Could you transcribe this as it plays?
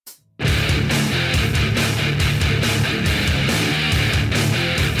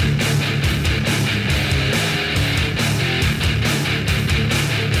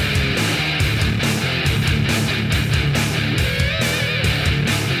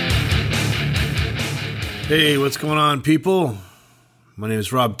Hey, what's going on, people? My name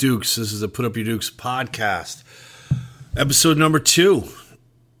is Rob Dukes. This is the Put Up Your Dukes podcast, episode number 2.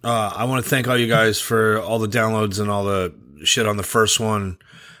 I want to thank all you guys for all the downloads and all the shit on the first one.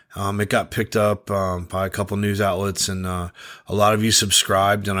 It got picked up by a couple news outlets, and a lot of you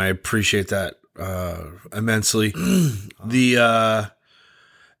subscribed, and I appreciate that immensely.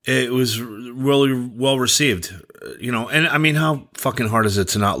 It was really well received, and I mean, how fucking hard is it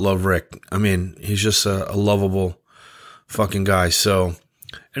to not love Rick? I mean, he's just a lovable fucking guy. So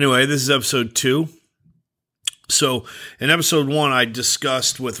anyway, this is episode 2. So in episode 1, I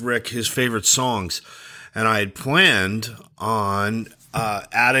discussed with Rick his favorite songs, and I had planned on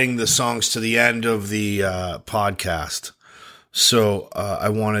adding the songs to the end of the podcast. So I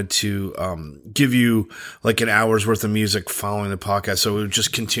wanted to give you like an hour's worth of music following the podcast, so it would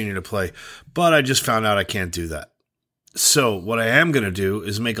just continue to play. But I just found out I can't do that. So what I am going to do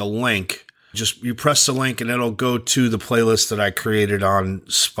is make a link. Just you press the link and it'll go to the playlist that I created on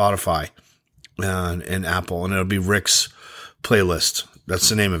Spotify and Apple, and it'll be Rick's playlist. That's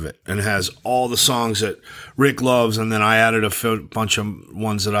the name of it. And it has all the songs that Rick loves, and then I added a bunch of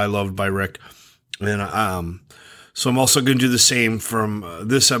ones that I loved by Rick. And so I'm also going to do the same from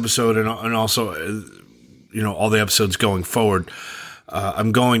this episode and also, all the episodes going forward.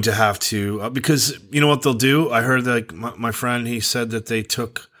 I'm going to have to, because you know what they'll do? I heard that my friend, he said that they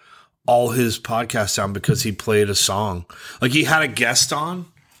took all his podcasts down because he played a song. Like he had a guest on,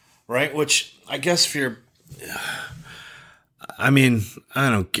 right? Which I guess if you're, I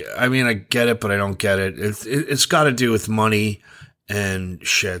get it, but I don't get it. It's got to do with money and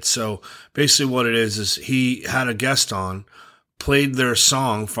shit. So basically what it is he had a guest on, played their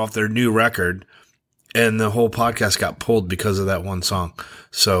song off their new record, and the whole podcast got pulled because of that one song.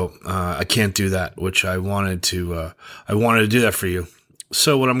 So I can't do that, which I wanted to do that for you.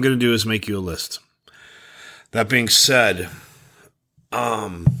 So what I'm going to do is make you a list. That being said,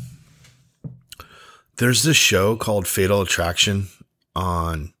 there's this show called Fatal Attraction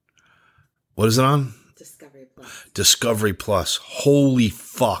on, what is it on? Discovery Plus. Holy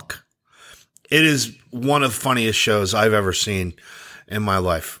fuck. It is one of the funniest shows I've ever seen in my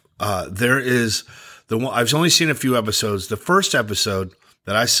life. There is the one, I've only seen a few episodes. The first episode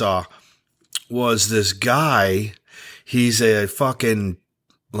that I saw was this guy. He's a fucking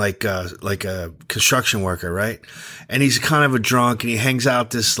like a construction worker, right? And he's kind of a drunk, and he hangs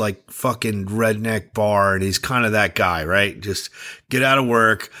out this like fucking redneck bar, and he's kind of that guy, right? Just get out of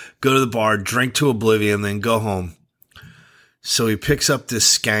work, go to the bar, drink to oblivion, then go home. So he picks up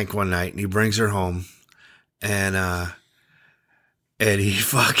this skank one night and he brings her home, and he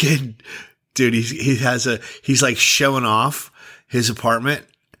fucking, dude, he's like showing off his apartment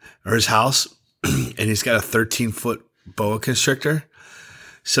or his house, and he's got a 13-foot boa constrictor.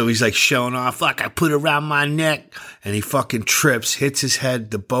 So he's like showing off, like I put it around my neck, and he fucking trips, hits his head.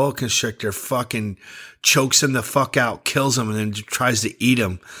 The boa constrictor fucking chokes him the fuck out, kills him, and then tries to eat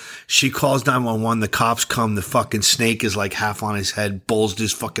him. She calls 911. The cops come. The fucking snake is like half on his head, bulged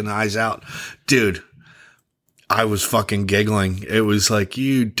his fucking eyes out. Dude, I was fucking giggling. It was like,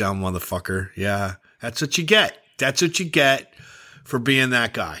 you dumb motherfucker. Yeah, that's what you get. That's what you get for being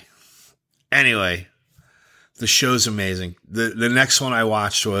that guy. Anyway. The show's amazing. The next one I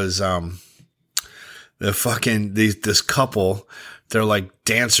watched was this couple. They're like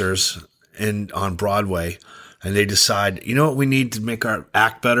dancers on Broadway, and they decide, you know what we need to make our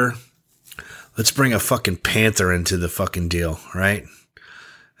act better? Let's bring a fucking panther into the fucking deal, right?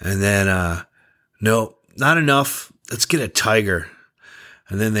 And then no, not enough. Let's get a tiger.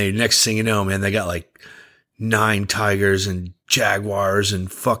 And then next thing you know, man, they got like 9 tigers and jaguars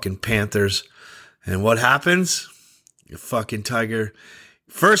and fucking panthers. And what happens? The fucking tiger.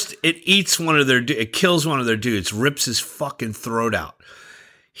 First, it kills one of their dudes, rips his fucking throat out.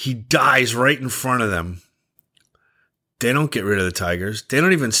 He dies right in front of them. They don't get rid of the tigers. They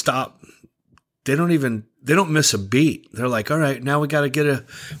don't even stop. They don't miss a beat. They're like, all right, now we gotta get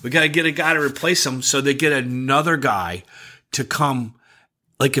a guy to replace him. So they get another guy to come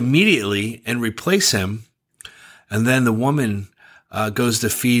like immediately and replace him. And then the woman goes to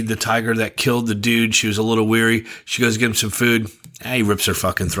feed the tiger that killed the dude. She was a little weary. She goes to get him some food. He rips her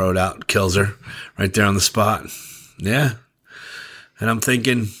fucking throat out, kills her right there on the spot. Yeah. And I'm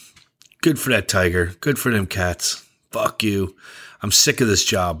thinking, good for that tiger. Good for them cats. Fuck you. I'm sick of this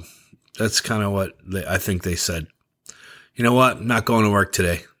job. That's kind of what I think they said. You know what? I'm not going to work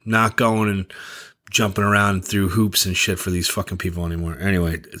today. Not going and jumping around through hoops and shit for these fucking people anymore.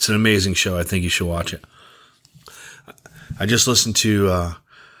 Anyway, it's an amazing show. I think you should watch it. I just listened to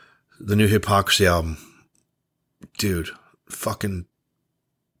the new Hypocrisy album. Dude, fucking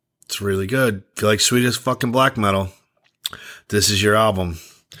It's really good. If you like sweetest fucking black metal, this is your album.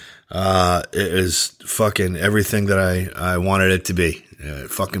 It is fucking everything that I wanted it to be.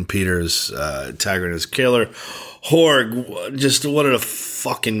 Fucking Peter's, Taggart is killer. Horg, just what a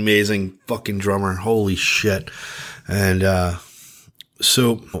fucking amazing fucking drummer. Holy shit. And,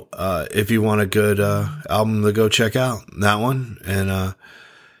 so, if you want a good, album to go check out, that one. And,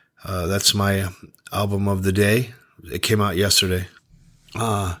 that's my album of the day. It came out yesterday.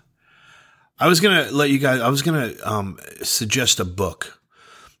 I was going to suggest a book.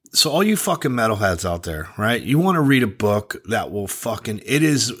 So all you fucking metalheads out there, right? You want to read a book that will fucking, it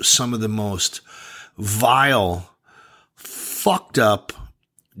is some of the most vile, fucked up,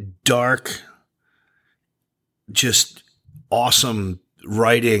 dark, just awesome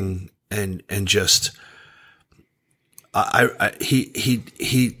writing and just,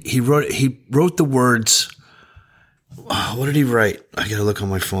 he wrote the words. What did he write? I gotta look on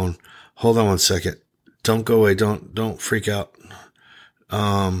my phone. Hold on one second. Don't go away. Don't freak out.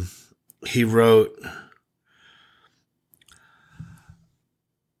 He wrote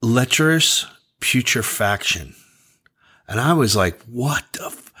lecherous putrefaction. And I was like, what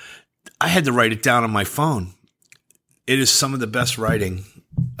the I had to write it down on my phone. It is some of the best writing,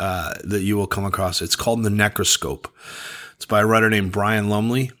 that you will come across. It's called The Necroscope. It's by a writer named Brian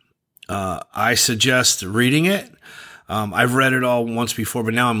Lumley. I suggest reading it. I've read it all once before,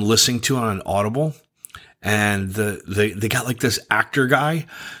 but now I'm listening to it on Audible. And they got like this actor guy.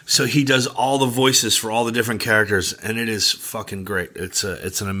 So he does all the voices for all the different characters. And it is fucking great. It's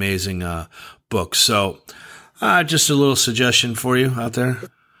an amazing, book. So, just a little suggestion for you out there.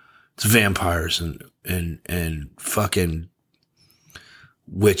 It's vampires and fucking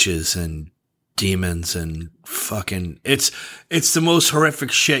witches and demons and fucking, it's the most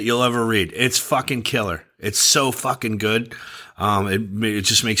horrific shit you'll ever read. It's fucking killer. It's so fucking good. It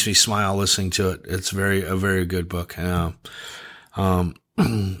just makes me smile listening to it. It's a very good book. And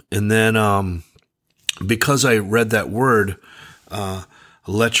then, because I read that word,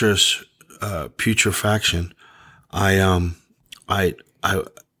 lecherous, putrefaction, I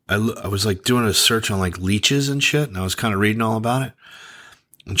was like doing a search on like leeches and shit, and I was kind of reading all about it.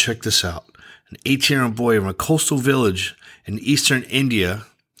 And check this out. An 18-year-old boy from a coastal village in eastern India.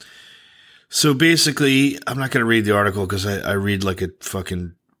 So basically, I'm not going to read the article because I read like a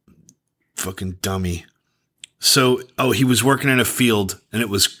fucking dummy. So, he was working in a field and it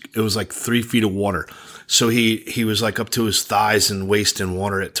was like 3 feet of water. So he was like up to his thighs and waist in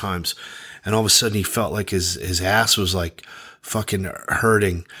water at times. And all of a sudden he felt like his ass was like fucking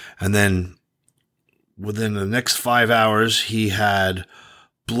hurting. And then within the next 5 hours, he had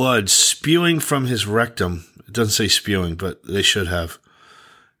blood spewing from his rectum. It doesn't say spewing, but they should have.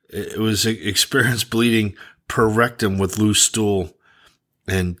 It was experienced bleeding per rectum with loose stool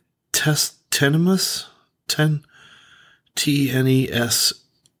and tenemus, T-N-E-S-M-U-S,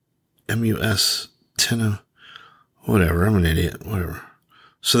 whatever. I'm an idiot. Whatever.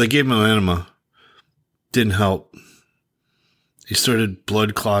 So they gave him an enema. Didn't help. He started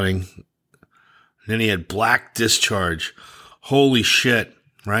blood clotting. And then he had black discharge. Holy shit,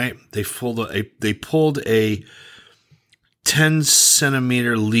 right? They pulled a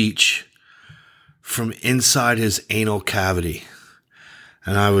 10-centimeter leech from inside his anal cavity.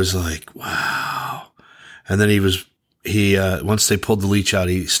 And I was like, wow. And then once they pulled the leech out,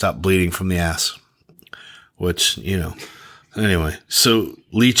 he stopped bleeding from the ass. Which, anyway. So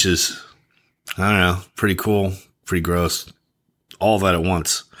leeches, I don't know, pretty cool, pretty gross. All that at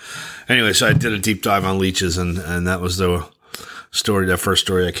once. Anyway, so I did a deep dive on leeches, and that was the first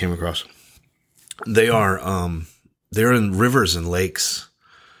story I came across. They're in rivers and lakes.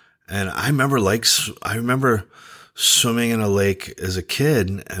 And I remember swimming in a lake as a kid,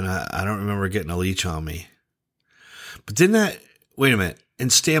 and I don't remember getting a leech on me. But wait a minute,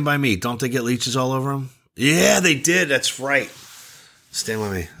 in Stand By Me, don't they get leeches all over them? Yeah, they did. That's right. Stand By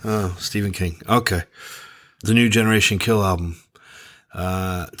Me. Oh, Stephen King. Okay. The new Generation Kill album.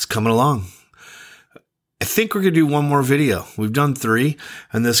 It's coming along. I think we're going to do one more video. We've done 3,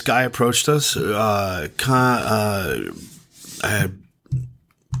 and this guy approached us.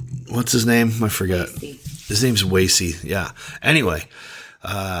 What's his name? I forget. His name's Wasey. Yeah. Anyway,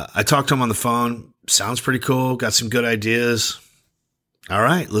 I talked to him on the phone. Sounds pretty cool. Got some good ideas. All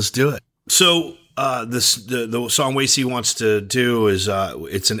right, let's do it. So, the song Wasey wants to do is,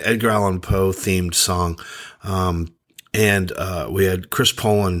 it's an Edgar Allan Poe themed song. And we had Chris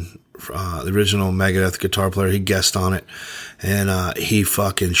Poland, the original Megadeth guitar player. He guest on it, and he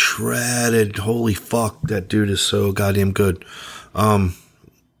fucking shredded. Holy fuck, that dude is so goddamn good.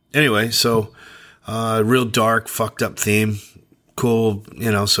 Anyway, so real dark, fucked up theme, cool,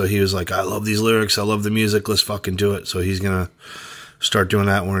 so he was like, I love these lyrics. I love the music. Let's fucking do it. So he's going to start doing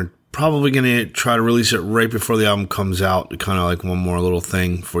that. We're probably going to try to release it right before the album comes out. Kind of like one more little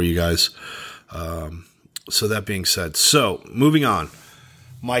thing for you guys. So that being said, so moving on.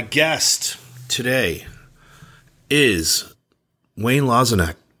 My guest today is Wayne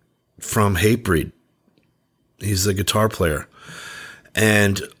LOZINAK from Hatebreed. He's the guitar player.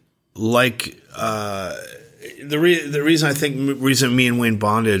 And like the reason me and Wayne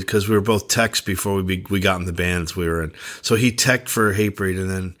bonded, because we were both techs before we got in the bands we were in. So he teched for Hatebreed, and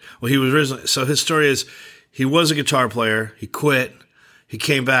then he was originally. So his story is he was a guitar player. He quit. He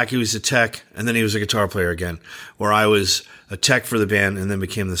came back. He was a tech, and then he was a guitar player again. Where I was a tech for the band, and then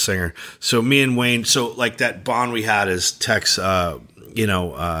became the singer. So me and Wayne, so like that bond we had as techs, was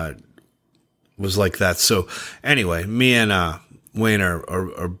like that. So anyway, me and Wayne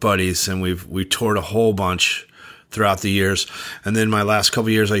are buddies, and we toured a whole bunch throughout the years. And then my last couple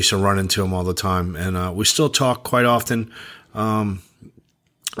of years, I used to run into him all the time, and we still talk quite often.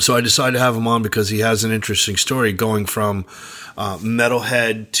 So I decided to have him on because he has an interesting story going from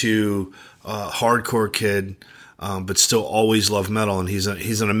metalhead to hardcore kid, but still always loved metal. And he's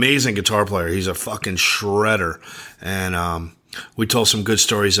an amazing guitar player. He's a fucking shredder, and we told some good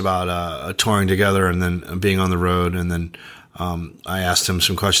stories about touring together and then being on the road, and then. I asked him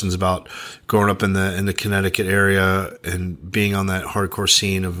some questions about growing up in the Connecticut area and being on that hardcore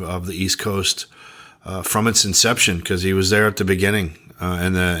scene of the East Coast from its inception, because he was there at the beginning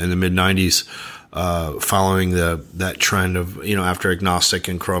in the mid '90s, following that trend of after Agnostic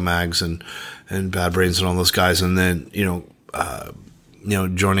and Cro-Mags and Bad Brains and all those guys, and then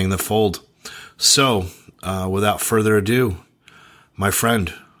joining the fold. So without further ado, my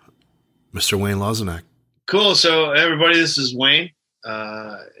friend, Mr. Wayne LOZINAK. Cool. So, everybody, this is Wayne,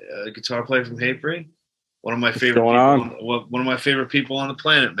 a guitar player from Hatebreed. One of my favorite people. One of my favorite people on the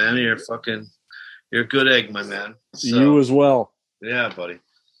planet, man. You're a good egg, my man. So, you as well. Yeah, buddy.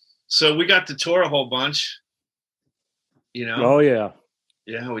 So we got to tour a whole bunch. Oh yeah.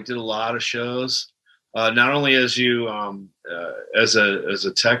 Yeah, we did a lot of shows. Not only as you as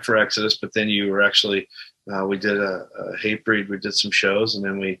a tech for Exodus, but then you were actually we did a Hatebreed. We did some shows, and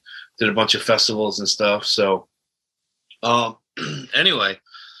then we did a bunch of festivals and stuff. So, anyway,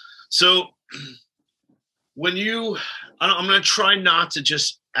 so when I'm going to try not to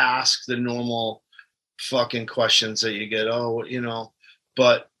just ask the normal fucking questions that you get.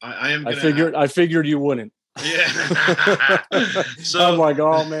 But I am. I figured you wouldn't. Yeah. So I'm like,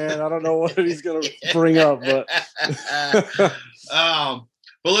 oh man, I don't know what he's going to bring up, but.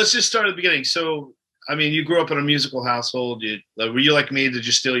 But let's just start at the beginning. So. I mean, you grew up in a musical household. Were you like me? Did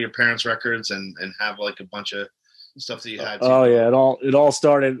you steal your parents' records and have like a bunch of stuff that you had? Oh yeah, it all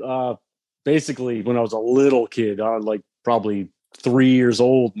started basically when I was a little kid. I was like probably 3 years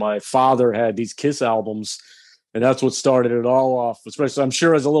old. My father had these Kiss albums, and that's what started it all off. Especially, I'm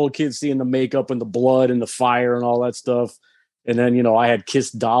sure as a little kid, seeing the makeup and the blood and the fire and all that stuff. And then I had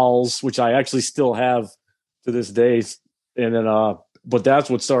Kiss dolls, which I actually still have to this day. And then but that's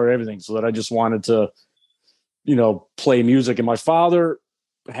what started everything, so that I just wanted to, play music. And my father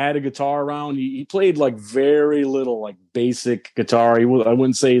had a guitar around. He played like very little, like basic guitar. I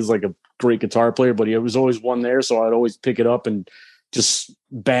wouldn't say he's like a great guitar player, but he was always one there. So I'd always pick it up and just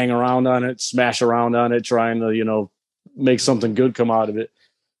bang around on it, smash around on it, trying to, make something good come out of it.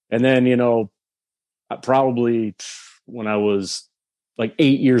 And then, probably when I was like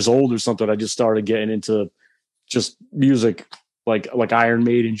 8 years old or something, I just started getting into just music. Like Iron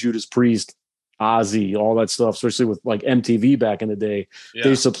Maiden, Judas Priest, Ozzy, all that stuff, especially with like MTV back in the day. Yeah. They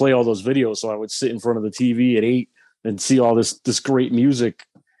used to play all those videos. So I would sit in front of the TV at 8 and see all this great music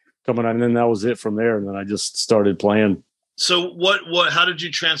coming on. And then that was it from there. And then I just started playing. So how did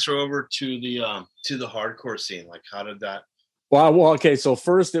you transfer over to the hardcore scene? Like, how did that? Well, okay. So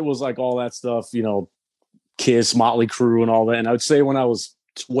first it was like all that stuff, Kiss, Motley Crue and all that. And I would say when I was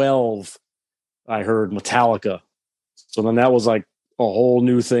 12, I heard Metallica. So then that was like a whole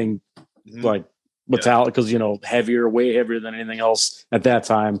new thing, like Metallica, because, heavier, way heavier than anything else at that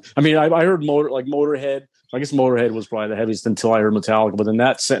time. I mean, I heard Motorhead. I guess Motorhead was probably the heaviest until I heard Metallica, but then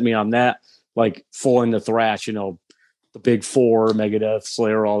that sent me on that, like full into thrash, the big four, Megadeth,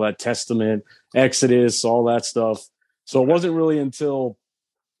 Slayer, all that, Testament, Exodus, all that stuff. So it wasn't really until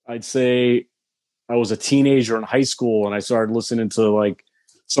I'd say I was a teenager in high school and I started listening to like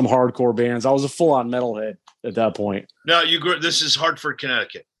some hardcore bands. I was a full-on metalhead at that point. No, this is Hartford,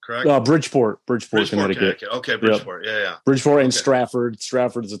 Connecticut, correct? Bridgeport, Connecticut. Okay, Bridgeport. Yep. Yeah. Bridgeport and Stratford.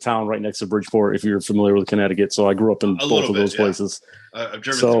 Stratford is a town right next to Bridgeport, if you're familiar with Connecticut. So I grew up in both of those places. I've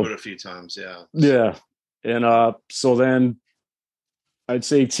driven through it a few times, yeah. Yeah. And so then I'd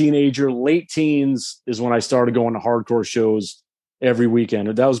say teenager, late teens is when I started going to hardcore shows every weekend.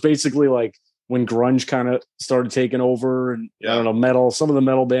 And that was basically like when grunge kind of started taking over, and I don't know, metal. Some of the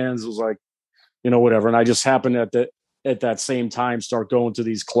metal bands was like, whatever. And I just happened at that same time start going to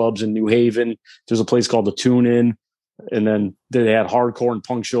these clubs in New Haven. There's a place called the Tune In, and then they had hardcore and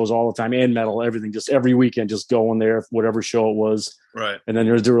punk shows all the time, and metal, everything, just every weekend, just going there, whatever show it was. Right. And then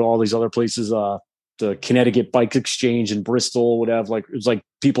there were all these other places, the Connecticut Bike Exchange in Bristol would have it was like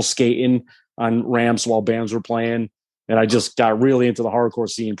people skating on ramps while bands were playing. And I just got really into the hardcore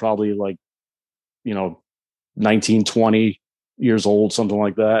scene, probably 19, 20 years old, something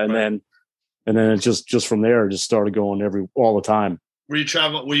like that. And then it just from there, just started going all the time. Were you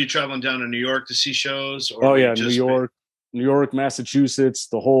traveling down to New York to see shows? Or New York, Massachusetts,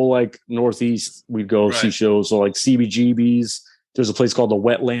 the whole Northeast, we'd go see shows. So CBGB's, there's a place called the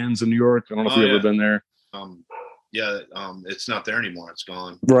Wetlands in New York. I don't know if you've ever been there. It's not there anymore. It's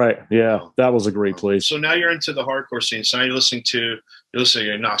gone. Right. Yeah. That was a great place. So now you're into the hardcore scene. So now you're listening to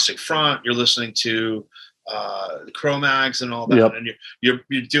Agnostic Front. You're listening to Cro-Mags and all that. Yep. And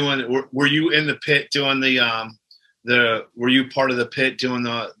you're doing. Were you in the pit doing were you part of the pit doing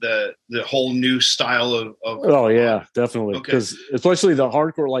the whole new style of oh yeah, definitely, because especially the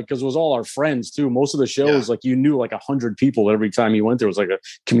hardcore, because it was all our friends too. Most of the shows, you knew 100 people every time you went there. It was like a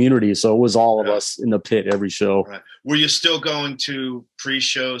community, so it was all of us in the pit every show. Right. Were you still going to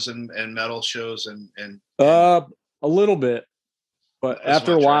pre-shows and metal shows and a little bit, but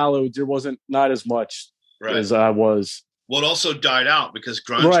after a while there wasn't not as much as I was. Well, it also died out because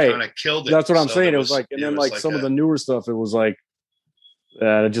grunge kind of killed it. That's what I'm saying. It was some of the newer stuff, it was I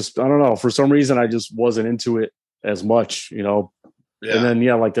don't know. For some reason, I just wasn't into it as much, Yeah. And then,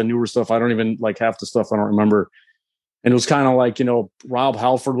 the newer stuff, I don't even half the stuff I don't remember. And it was kind of Rob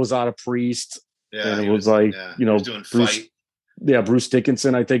Halford was out of Priest. Yeah. And it was he was doing Bruce, Fight. Bruce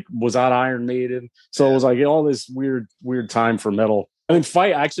Dickinson, I think, was out Iron Maiden. So it was all this weird time for metal. I mean,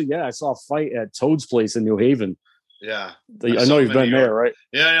 Fight, actually, I saw Fight at Toad's Place in New Haven. Yeah, I know you've been there, right?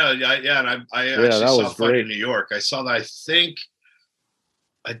 Yeah. And I actually saw Fight in New York. I saw that. I think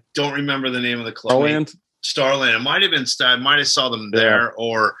I don't remember the name of the club. Starland. It might have been. I might have saw them there,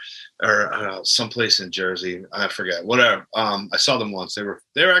 or someplace in Jersey. I forget. Whatever. I saw them once. They were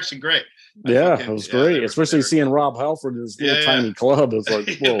actually great. It was great, especially seeing Rob Halford in his little tiny club. It's like,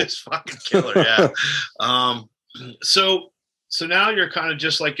 whoa, it's fucking killer. Yeah. So now you're kind of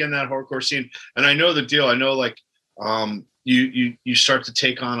just in that hardcore scene, and I know the deal. I know you start to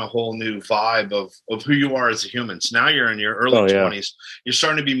take on a whole new vibe of who you are as a human. So now you're in your early 20s. You're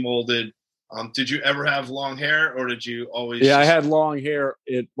starting to be molded. Did you ever have long hair, or did you always? Yeah, I had long hair.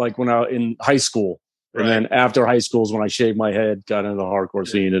 When I was in high school, and then after high school is when I shaved my head, got into the hardcore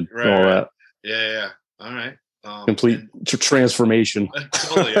scene and all that. Yeah. All right. Complete transformation.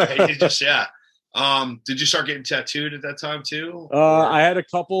 Totally. Did you start getting tattooed at that time too? I had a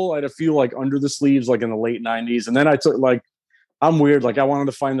couple. I had a few under the sleeves, in the late 90s, and then I took I'm weird. I wanted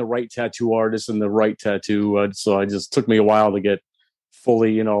to find the right tattoo artist and the right tattoo, so it just took me a while to get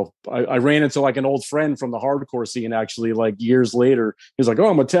fully. I ran into an old friend from the hardcore scene actually. Years later, he was like, "Oh,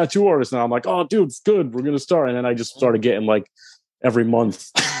 I'm a tattoo artist now." I'm like, "Oh, dude, it's good. We're gonna start." And then I just started getting every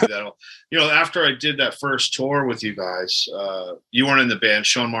month. After I did that first tour with you guys, you weren't in the band.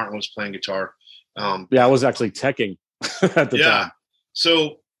 Sean Martin was playing guitar. I was actually teching at the time.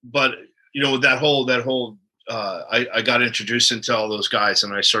 So, but that whole I got introduced into all those guys,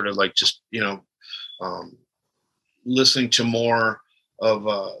 and I started listening to more of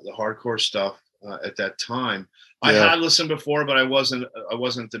the hardcore stuff at that time. I had listened before, but I wasn't I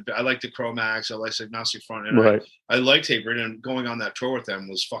liked the Cro-Mags, I liked Agnostic Front, and I liked Hatebreed, and going on that tour with them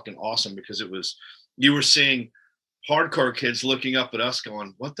was fucking awesome because you were seeing hardcore kids looking up at us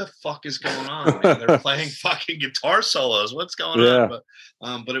going, what the fuck is going on, man? They're playing fucking guitar solos. What's going on?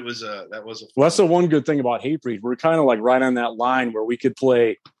 But it was that's the one good thing about Hatebreed. We're kind of right on that line where we could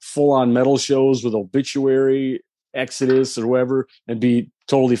play full on metal shows with Obituary, Exodus, or whoever, and be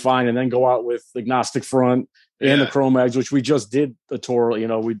totally fine, and then go out with Agnostic Front and the Cro-Mags, which we just did a tour,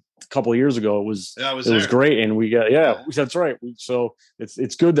 a couple of years ago. It was great, and we got that's right. So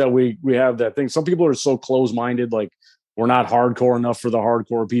it's good that we have that thing. Some people are so close minded, we're not hardcore enough for the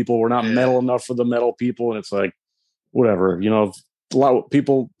hardcore people, we're not metal enough for the metal people, and it's whatever. A lot of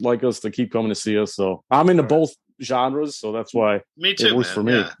people like us to keep coming to see us. So I'm into both genres, so that's why me too, it works for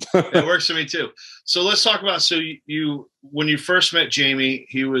me. It works for me too. So let's talk about you when you first met Jamie.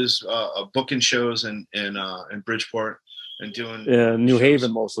 He was booking shows in Bridgeport and doing New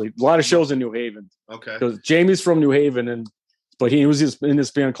Haven mostly. A lot of shows in New Haven. Okay, because Jamie's from New Haven, but he was in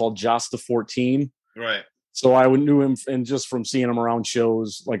this band called Joss the 14. Right. So I knew him, and just from seeing him around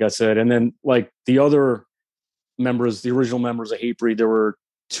shows, like I said, and then like the other members, the original members of Hatebreed, there were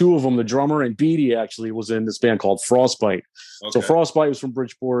two of them. The drummer and Beatty actually was in this band called Frostbite. Okay. So Frostbite was from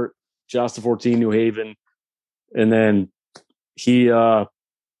Bridgeport, Josta 14, New Haven, and then he got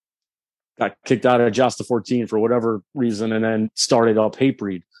kicked out of Josta 14 for whatever reason, and then started up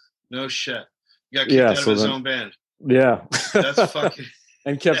Hatebreed. No shit. You got kicked out of his own band. Yeah. That's fucking.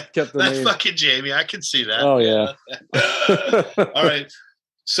 And kept the that's name. Fucking Jamie. I can see that. Oh yeah. All right.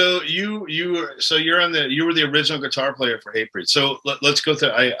 So you were the original guitar player for Hatebreed. So let's go through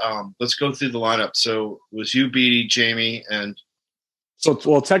let's go through the lineup. So it was you, Beatty, Jamie, and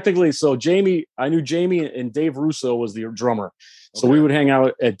technically, Jamie, I knew Jamie, and Dave Russo was the drummer. So we would hang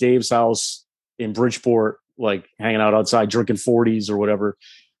out at Dave's house in Bridgeport, like hanging out outside drinking 40s or whatever.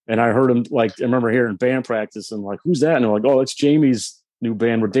 And I heard him, like, I remember hearing band practice and like, who's that? And they're like, oh, it's Jamie's new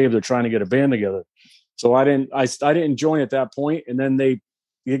band with Dave. They're trying to get a band together. So I didn't join at that point. And then they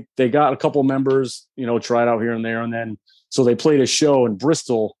got a couple members, tried out here and there. And then, so they played a show in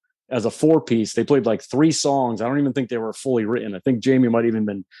Bristol as a 4-piece. They played like 3 songs. I don't even think they were fully written. I think Jamie might even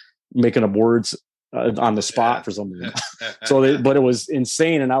been making up words on the spot for some reason. But it was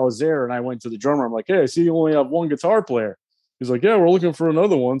insane. And I was there and I went to the drummer. I'm like, hey, I see you only have one guitar player. He's like, yeah, we're looking for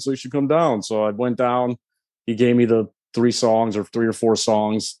another one. So you should come down. So I went down. He gave me the 3 songs or 3 or 4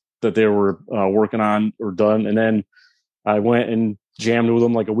 songs that they were working on or done. And then I went and jammed with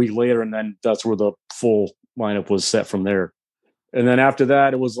them like a week later. And then that's where the full lineup was set from there. And then after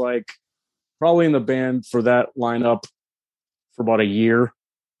that, it was like probably in the band for that lineup for about a year.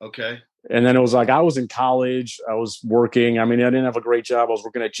 Okay. And then it was like, I was in college, I was working. I mean, I didn't have a great job. I was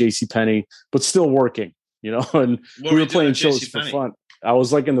working at JCPenney, but still working, and we were playing shows for fun. I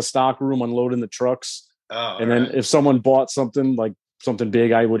was like in the stock room unloading the trucks. Oh, and then if someone bought something like something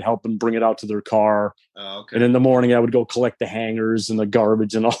big, I would help them bring it out to their car. Oh, okay. And in the morning I would go collect the hangers and the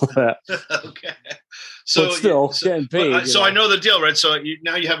garbage and all that. Okay. So but still getting paid. So I know the deal, right? So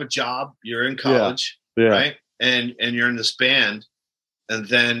now you have a job, you're in college, right? And you're in this band. And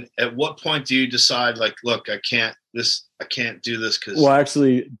then at what point do you decide like, look, I can't do this because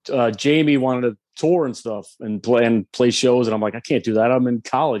actually Jamie wanted to tour and stuff and play shows, and I'm like, I can't do that. I'm in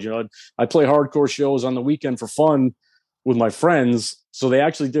college. I play hardcore shows on the weekend for fun with my friends. So they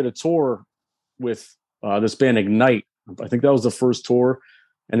actually did a tour with this band Ignite. I think that was the first tour,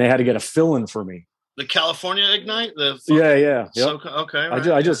 and they had to get a fill-in for me. The California Ignite? Yeah. Yep. Okay.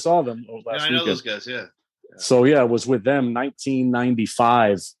 Right, I just saw them last I know weekend. those guys, yeah. So yeah, it was with them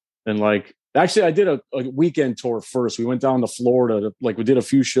 1995. And like, actually I did a weekend tour first. We went down to Florida. We did a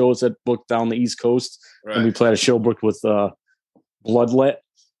few shows that booked down the East Coast. Right. And we played a show booked with Bloodlet.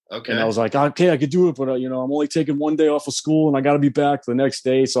 Okay. And I was like, okay, I could do it, but I'm only taking one day off of school and I got to be back the next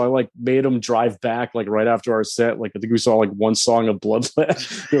day. So I made them drive back right after our set. I think we saw one song of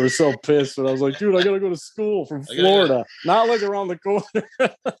Bloodlet. They were so pissed, but I was like, dude, I got to go to school from Florida, not around the corner.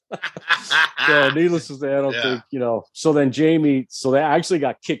 So needless to say, I don't think, so then Jamie, they actually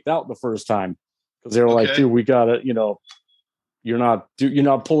got kicked out the first time because they were like, dude, we got to, you're not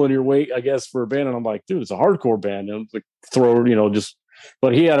pulling your weight, I guess, for a band. And I'm like, dude, it's a hardcore band. And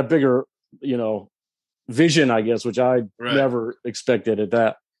but he had a bigger, vision, I guess, which I never expected at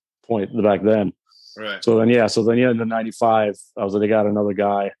that point back then. Right. So then in the 95, I was like, they got another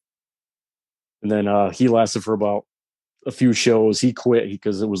guy. And then he lasted for about a few shows. He quit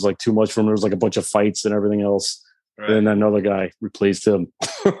because it was too much for him. There was a bunch of fights and everything else. Right. And then another guy replaced him.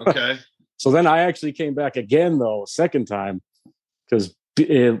 Okay. So then I actually came back again, though, second time, because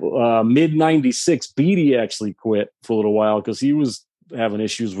mid 96, Beatty actually quit for a little while because he was having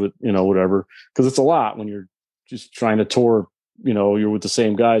issues with, whatever, because it's a lot when you're just trying to tour, you're with the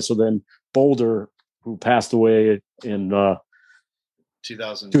same guy. So then Boulder, who passed away in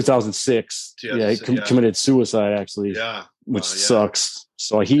 2006. He committed suicide, actually, which sucks.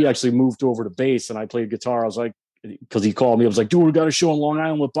 So he actually moved over to bass and I played guitar. I was like, because he called me, I was like, dude, we got a show in Long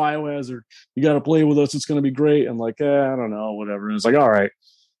Island with Biohazard. You got to play with us. It's going to be great. I'm like, I don't know, whatever. And it's like, all right.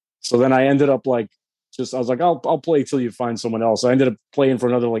 So then I ended up I was like, I'll play till you find someone else. I ended up playing for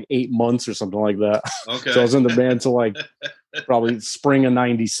another 8 months or something like that. Okay. So I was in the band till probably spring of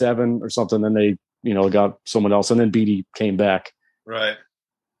 97 or something. Then they, got someone else, and then Beatty came back. Right.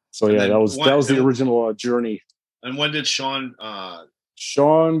 So yeah, that was the original journey. And when did Sean?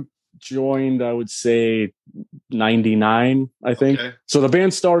 Sean joined, I would say 99, I think. Okay. So the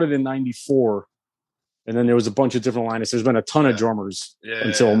band started in 94. And then there was a bunch of different lineups. There's been a ton of drummers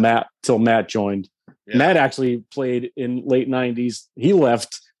until Matt joined. Yeah. Matt actually played in late 90s. He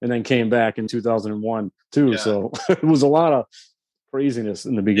left and then came back in 2001 too. Yeah. So it was a lot of craziness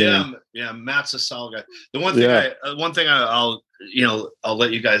in the beginning. Yeah, Matt's a solid guy. The one thing I'll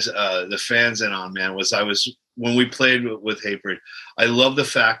let you guys, the fans in on, man, was when we played with Hatebreed, I love the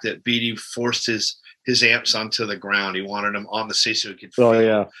fact that Beatty forced his amps onto the ground. He wanted them on the stage so he could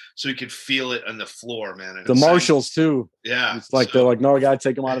feel it on the floor, man. And the Marshalls too. Yeah. It's like they're like, no, I gotta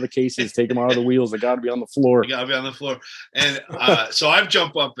take them out of the cases, take them out of the wheels. They gotta be on the floor. You gotta be on the floor. And so I've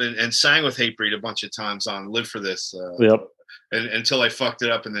jumped up and sang with Hatebreed a bunch of times on Live for This. Yep. And until I fucked it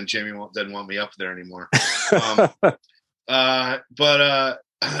up, and then Jamie didn't want me up there anymore. But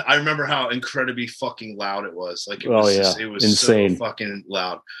I remember how incredibly fucking loud it was. Like it was insane, so fucking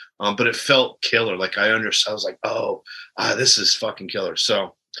loud. But it felt killer. Like I understood. I was like, this is fucking killer.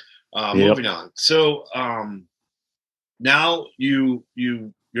 So moving on. So now you're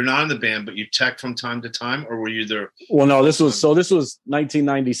not in the band, but you tech from time to time, or were you there? Well, no, this was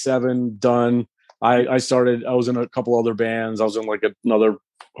 1997 done. I was in a couple other bands. I was in like another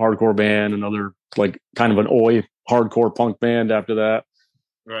hardcore band, another like kind of an oi hardcore punk band after that.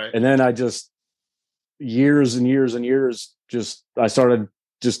 Right. And then I just years and years and years, I started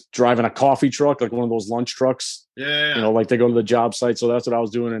just driving a coffee truck, like one of those lunch trucks. Yeah. You know, like they go to the job site. So that's what I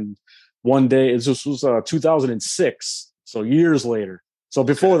was doing. And one day, this was 2006. So years later. So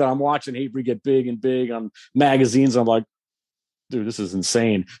before that, I'm watching Hatebreed get big and big on magazines. I'm like, dude, this is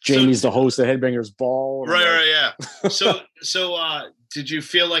insane. Jamie's the host of Headbangers Ball. Right, yeah. So did you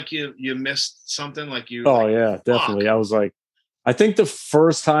feel like you missed something? Like you? Oh, yeah, definitely. I was like, I think the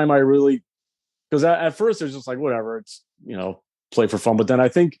first time I really, because at first it was just like, whatever, it's, you know, play for fun. But then I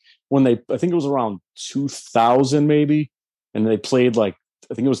think I think it was around 2000 maybe, and they played like,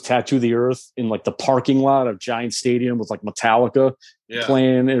 I think it was Tattoo the Earth in like the parking lot of Giant Stadium with like Metallica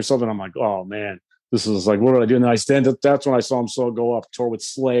playing or something. I'm like, oh man, this is like, what do I do? And then that's when I saw him go up, tour with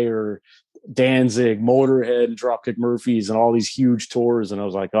Slayer, Danzig, Motorhead, and Dropkick Murphys, and all these huge tours. And I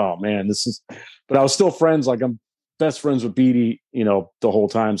was like, oh man, but I was still friends. Like I'm best friends with Beatty, you know, the whole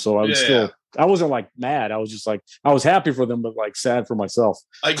time. So I was I wasn't like mad. I was just like, I was happy for them, but like sad for myself.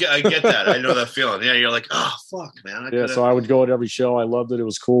 I get that. I know that feeling. Yeah. You're like, oh fuck, man. So I would go at every show. I loved it. It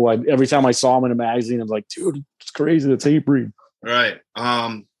was cool. Every time I saw him in a magazine, I was like, dude, it's crazy. It's Hatebreed. Right.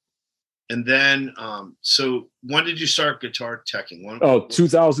 And then, so when did you start guitar teching?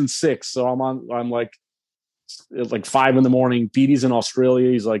 2006. So I'm like 5 a.m. Beatty's in Australia.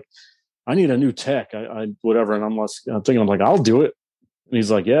 He's like, I need a new tech. I whatever. And I'm thinking, I'm like, I'll do it. And he's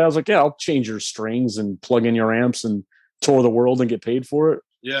like, yeah. I was like, yeah, I'll change your strings and plug in your amps and tour the world and get paid for it.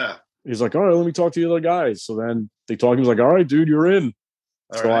 Yeah. He's like, all right, let me talk to the other guys. So then they talked. He was like, all right, dude, you're in.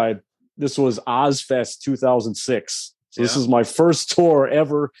 This was Ozfest 2006. So this is my first tour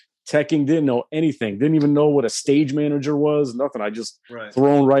ever. Teching, didn't know anything. Didn't even know what a stage manager was. Nothing. I just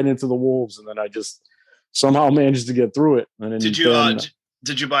thrown right into the wolves. And then I just somehow managed to get through it. And then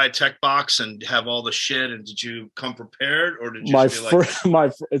did you buy a tech box and have all the shit? And did you come prepared, or did you?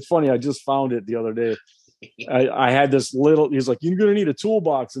 It's funny. I just found it the other day. I had this little. He's like, "You're gonna need a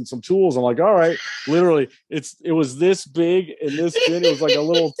toolbox and some tools." I'm like, "All right." Literally, it was this big and this thin. It was like a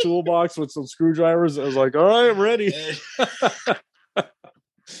little toolbox with some screwdrivers. I was like, "All right, I'm ready."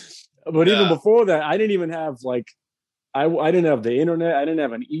 But even before that, I didn't even have like. I didn't have the internet. I didn't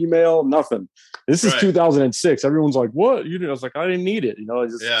have an email, nothing. This is 2006. Everyone's like, what? I was like, I didn't need it. You know, I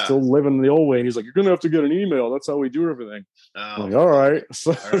just still living the old way. And he's like, you're going to have to get an email. That's how we do everything. I'm like, all right.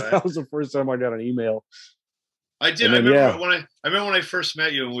 So that was the first time I got an email. I did. Then, I remember when I first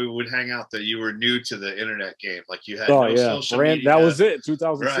met you and we would hang out that you were new to the internet game. Like you had social media. That was it.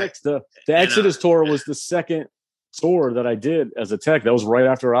 2006. Right. The Exodus tour was the second tour that I did as a tech. That was right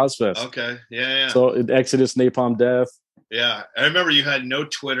after Ozfest. Okay. Yeah. So Exodus, Napalm Death. Yeah, I remember you had no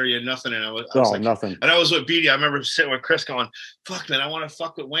Twitter, you had nothing, and I was like, nothing. And I was with Beatty. I remember sitting with Chris, going, "Fuck, man, I want to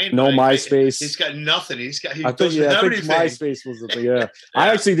fuck with Wayne." No MySpace. He's got nothing. I think MySpace was the thing. Yeah. I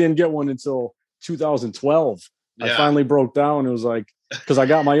actually didn't get one until 2012. I finally broke down. It was like because I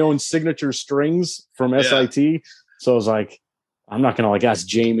got my own signature strings from SIT, so I was like, I'm not gonna like ask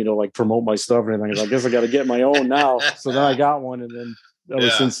Jamie to like promote my stuff or anything. I guess I got to get my own now. So then I got one, and then that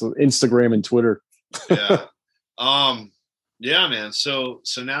was since Instagram and Twitter. Yeah, man. So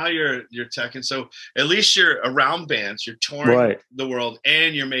now you're teching. So at least you're around bands. You're touring the world,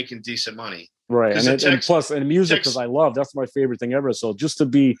 and you're making decent money. Right, and plus music because I love. That's my favorite thing ever. So just to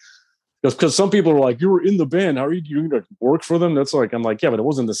be, because some people are like, you were in the band. How are you going to work for them? That's like I'm like, yeah, but it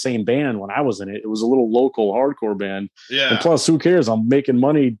wasn't the same band when I was in it. It was a little local hardcore band. Yeah. And plus, who cares? I'm making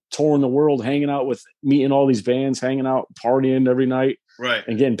money, touring the world, hanging out with, meeting all these bands, hanging out, partying every night,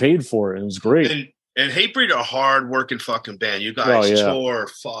 and getting paid for it. It was great. And Hatebreed are a hard working fucking band. You guys tour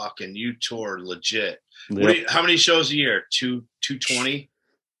and you tour legit. Yep. How many shows a year? 220?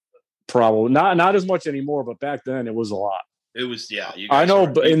 Probably not as much anymore, but back then it was a lot. It was, yeah. I know,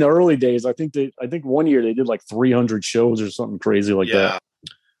 but in the early days, I think 1 year they did like 300 shows or something crazy like that.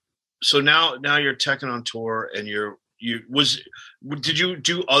 So now you're teching on tour, and did you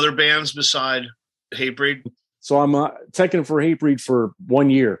do other bands beside Hatebreed? So I'm teching for Hatebreed for 1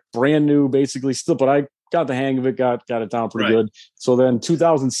 year, brand new, basically still, but I got the hang of it, got it down pretty good. So then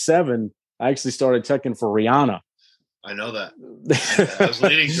 2007, I actually started teching for Rihanna. I know that. I was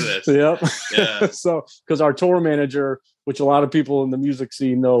leading to this. Yep. Yeah. So, because our tour manager, which a lot of people in the music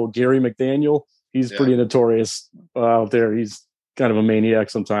scene know, Gary McDaniel, he's pretty notorious out there. He's kind of a maniac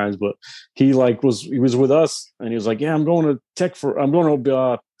sometimes, but he was with us, and he was like, "Yeah, I'm going to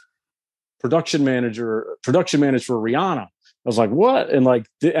production manager for Rihanna." I was like, "What?" And like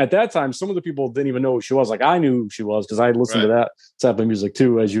at that time, some of the people didn't even know who she was. Like I knew who she was because I listened to that type of music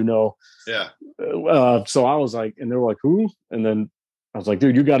too, as you know. Yeah. So I was like, and they were like, "Who?" And then I was like,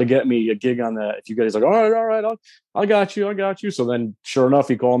 "Dude, you got to get me a gig on that." If you guys like, all right, I got you. So then, sure enough,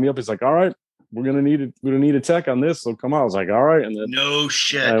 he called me up. He's like, "All right, we're gonna need a tech on this. So come on." I was like, "All right." And then no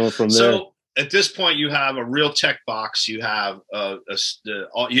shit. I went from there. So at this point, you have a real tech box. You have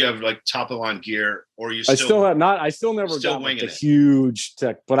you have like top of the line gear, or you? I still never got like the huge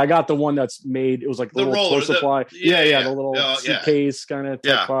tech, but I got the one that's made. It was like the little tour supply. The little suitcase kind of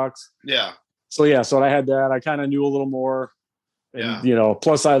tech box. Yeah. So I had that. I kind of knew a little more. And,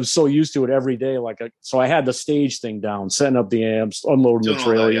 plus I was so used to it every day. So I had the stage thing down, setting up the amps, unloading the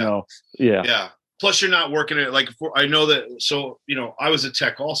trailer, Yeah. Plus you're not working it I know that. So, I was a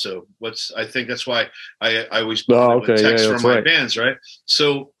tech also. I think that's why I always with techs for my bands. Right.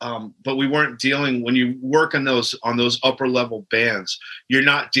 So, but we weren't dealing when you work on those upper level bands, you're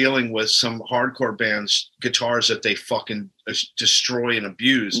not dealing with some hardcore bands, guitars that they fucking destroy and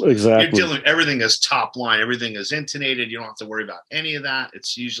abuse. Exactly. You're dealing everything is top line. Everything is intonated. You don't have to worry about any of that.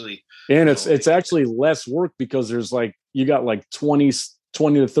 It's usually, and it's actually less work because there's you got 20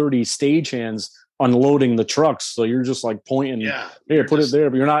 to 30 stagehands unloading the trucks, so you're just pointing, put it there,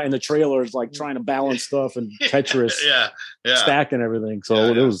 but you're not in the trailers trying to balance stuff and Tetris, stacking everything. So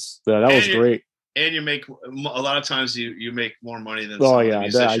it was that was great. And you make a lot of times you make more money than I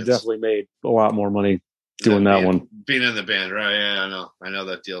definitely made a lot more money doing that one. Being in the band, right? Yeah, I know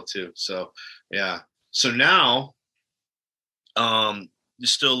that deal too. So so now, you're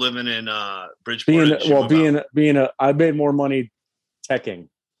still living in Bridgeport. I made more money teching.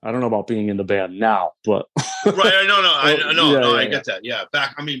 I don't know about being in the band now, but right. I get that. Yeah.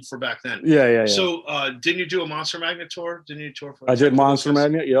 Back then. Yeah. So, didn't you do a Monster Magnet tour? Didn't you tour for? I did Monster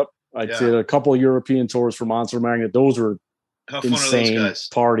Magnet. Yep. I did a couple of European tours for Monster Magnet. Those were insane. Fun are those guys?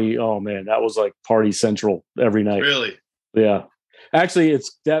 Party. Oh man, that was like party central every night. Really? Yeah. Actually,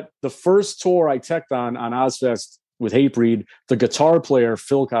 it's the first tour I teched on Ozfest with Hatebreed. The guitar player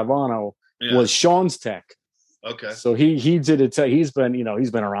Phil Cavano was Sean's tech. Okay. So he did a tech. He's been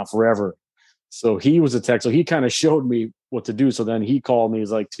around forever. So he was a tech. So he kind of showed me what to do. So then he called me.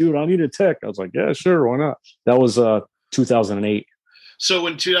 He's like, "Dude, I need a tech." I was like, "Yeah, sure, why not?" That was 2008. So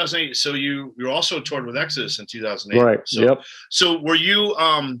in 2008, so you also toured with Exodus in 2008. Right. So, yep. So were you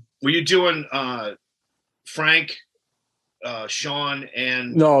doing Frank, Sean,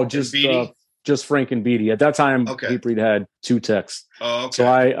 and no, just Beatty? Just Frank and Beatty. At that time, Hatebreed had 2 techs. Oh, okay.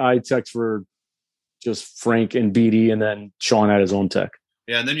 So I teched for just Frank and Beatty, and then Sean had his own tech.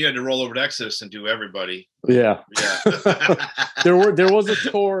 Yeah, and then you had to roll over to Exodus and do everybody. Yeah. there was a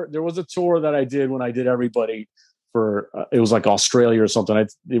tour that I did when I did everybody for it was Australia or something.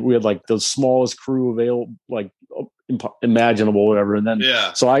 We had the smallest crew available, imaginable, whatever. And then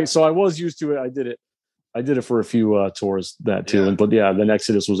so I was used to it. I did it for a few tours that too. And then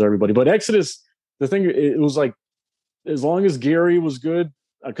Exodus was everybody. But Exodus, the thing, it was as long as Gary was good,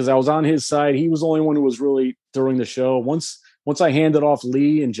 because I was on his side, he was the only one who was really during the show. Once I handed off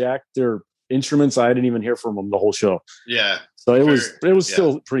Lee and Jack their instruments, I didn't even hear from them the whole show. Yeah. So it was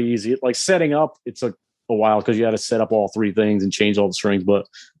still pretty easy. Setting up, it took a while because you had to set up all 3 things and change all the strings, but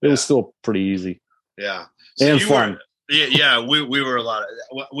it was still pretty easy. Yeah. So and fun. We were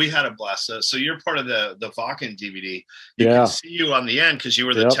we had a blast. So you're part of the Vakken DVD. You can see you on the end because you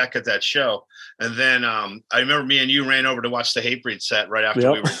were the tech at that show. And then I remember me and you ran over to watch the Hatebreed set right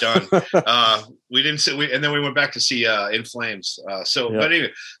after we were done. We didn't sit. And then we went back to see In Flames. But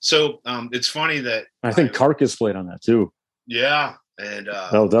anyway, it's funny that I think Carcass played on that too. Yeah, and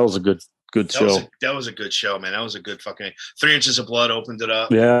that was a good show. That was a good show, man. That was a good fucking 3 Inches of Blood opened it up.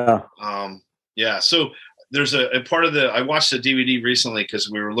 Yeah. So there's a part of I watched the DVD recently because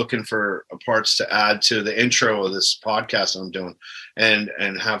we were looking for parts to add to the intro of this podcast I'm doing and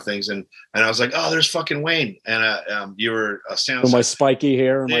have things. And I was like, oh, there's fucking Wayne. And you were standing with my spiky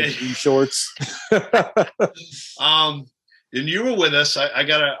hair and my jean shorts. And you were with us. I'm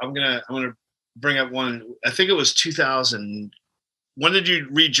going to bring up one. I think it was 2000. When did you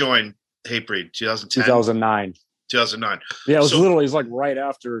rejoin Hatebreed? 2010? 2009. 2009. Yeah, it was like right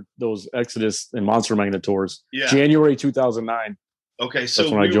after those Exodus and Monster Magnet tours. Yeah. January 2009. Okay, so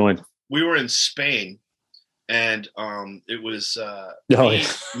that's when I joined. We were in Spain, and it was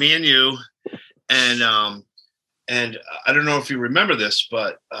me and you, and I don't know if you remember this,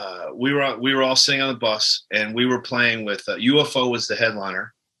 but we were all sitting on the bus, and we were playing with UFO was the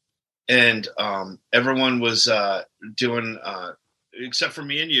headliner, and everyone was doing. Except for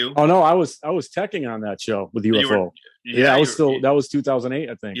me and you. Oh no, I was teching on that show with UFO. I was still. That was 2008,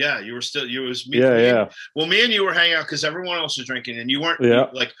 I think. Yeah, you were still. You was me. Yeah. Well, me and you were hanging out because everyone else was drinking, and you weren't. Yeah.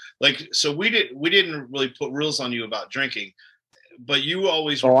 Like so we didn't really put rules on you about drinking, but you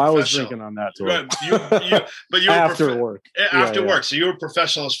always. I was drinking on that tour. Right. But you after work. After work, so you were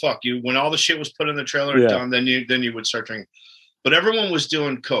professional as fuck. You when all the shit was put in the trailer and done, then you would start drinking. But everyone was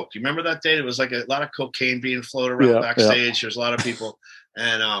doing coke. You remember that day? It was like a lot of cocaine being floated around backstage. There's a lot of people,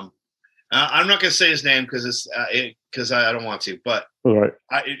 and I'm not going to say his name because I don't want to. But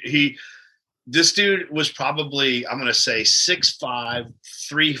this dude was probably, I'm going to say 6'5",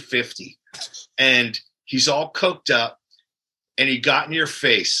 350, and he's all coked up, and he got in your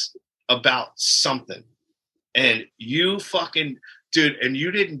face about something, and you fucking. Dude, and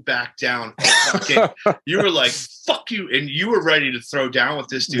you didn't back down. You were like, fuck you. And you were ready to throw down with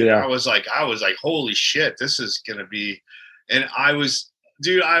this dude. Yeah. I was like, holy shit, this is going to be. And I was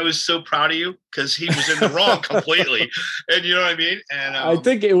so proud of you because he was in the wrong completely. And you know what I mean? And I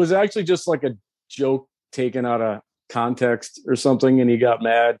think it was actually just like a joke taken out of context or something. And he got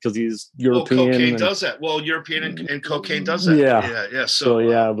mad because he's European. Well, cocaine does that. Well, European and cocaine does that. Yeah.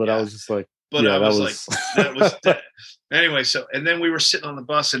 So but I was just like, but I was like, that was that. Anyway, and then we were sitting on the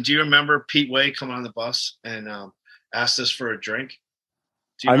bus, and do you remember Pete Way coming on the bus and asked us for a drink?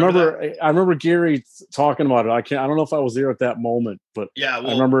 I remember Gary talking about it. I don't know if I was there at that moment, but I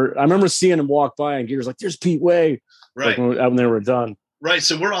remember seeing him walk by, and Gary's like, "There's Pete Way," right? Like when they were done, right?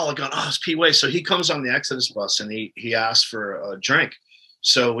 So we're all going, "Oh, it's Pete Way." So he comes on the Exodus bus, and he asked for a drink.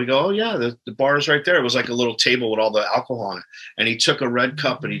 So we go, oh, yeah, the bar is right there. It was like a little table with all the alcohol on it. And he took a red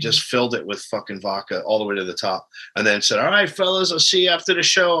cup and he just filled it with fucking vodka all the way to the top. And then said, all right, fellas, I'll see you after the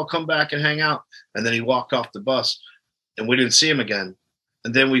show. I'll come back and hang out. And then he walked off the bus and we didn't see him again.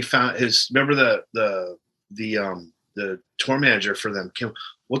 And then we found remember the tour manager for them came,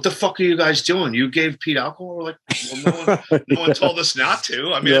 what the fuck are you guys doing? You gave Pete alcohol? We're like, well, no one told us not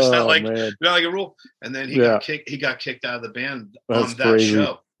to. I mean, it's not like a rule. And then he got kicked out of the band. That's on that crazy.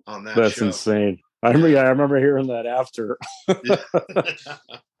 show. On that That's show. insane. I remember hearing that after.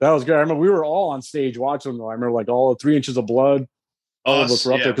 That was great. I remember we were all on stage watching them. I remember like all 3 Inches of Blood. All of us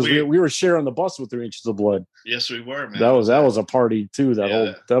were up there because we were sharing the bus with 3 Inches of Blood. Yes, we were, man. That was a party too.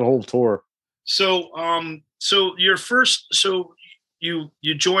 That whole tour. So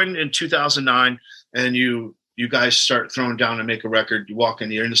you joined in 2009 and you guys start throwing down and make a record. You walk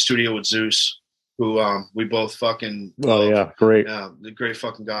in, you're in the studio with Zeus, who we both fucking love. Oh yeah, great. The great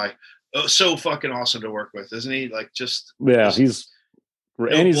fucking guy. So fucking awesome to work with, isn't he? Like he's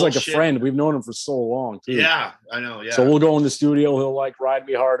like a friend. We've known him for so long too. Yeah, I know. Yeah. So we'll go in the studio, he'll like ride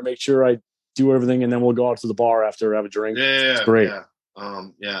me hard to make sure I do everything, and then we'll go out to the bar after, have a drink. Yeah, it's great.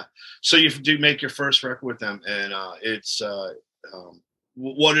 Yeah. So you do make your first record with them, and it's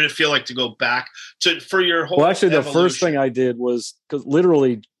what did it feel like to go back for your whole? Well, actually, evolution? The first thing I did was because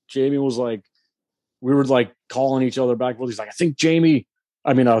literally Jamie was like, we were like calling each other back. Well, he's like, I think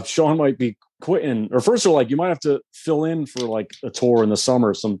Sean might be quitting. Or first of all, like, you might have to fill in for like a tour in the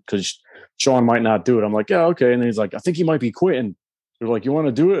summer, because Sean might not do it. I'm like, yeah, okay. And then he's like, I think he might be quitting. They're like, you want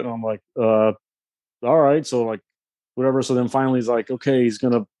to do it? And I'm like, all right. So like, whatever. So then finally he's like, okay, he's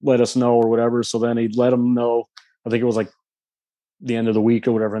going to let us know or whatever. So then he let him know. I think it was like the end of the week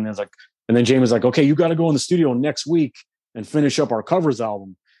or whatever. And then Jamie's like, okay, you got to go in the studio next week and finish up our covers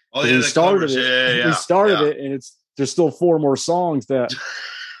album. Oh, yeah, he started covers. it. He started it, and there's still 4 more songs that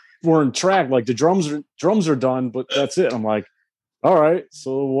weren't tracked. Like the drums are done, but that's it. I'm like, all right,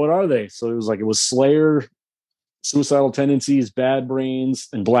 so what are they? So it was Slayer, Suicidal Tendencies, Bad Brains,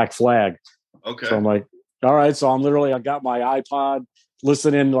 and Black Flag. Okay. So I'm like, all right. So I got my iPod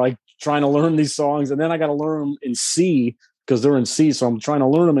listening, like trying to learn these songs, and then I got to learn them in C because they're in C. So I'm trying to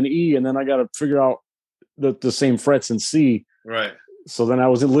learn them in E, and then I got to figure out the same frets in C. Right. So then I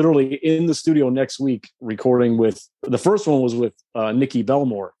was literally in the studio next week recording with the first one was with Nicky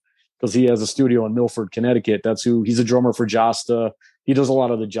Belmore, because he has a studio in Milford, Connecticut. He's a drummer for Josta. He does a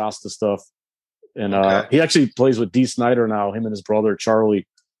lot of the Josta stuff. And he actually plays with Dee Snider now, him and his brother, Charlie.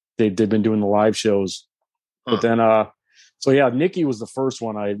 They've been doing the live shows. But then, so yeah, Nicky was the first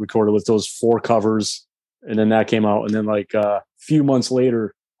one I recorded with those 4 covers. And then that came out. And then like a few months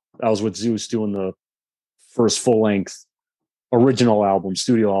later, I was with Zeus doing the first full-length original album,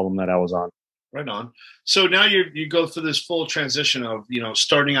 studio album that I was on. Right on. So now you go through this full transition of,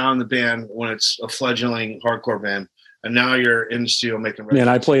 starting out in the band when it's a fledgling hardcore band. And now you're in the studio making records. Man,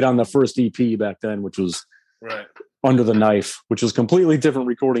 I played on the first EP back then, which was Under the Knife, which was completely different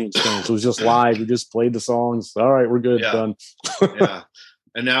recording experience. It was just live. We just played the songs. All right, we're good. Done. Yeah.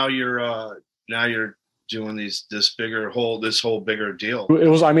 And now you're doing this whole bigger deal. It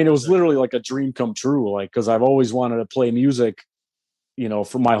was literally like a dream come true. Like, cause I've always wanted to play music,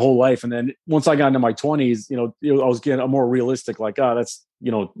 for my whole life. And then once I got into my 20s, I was getting more realistic, like, that's,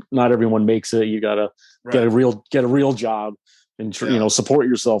 not everyone makes it. You gotta get a real job and, support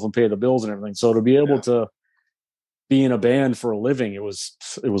yourself and pay the bills and everything. So to be able to be in a band for a living, it was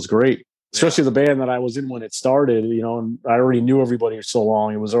great. Especially the band that I was in when it started, and I already knew everybody for so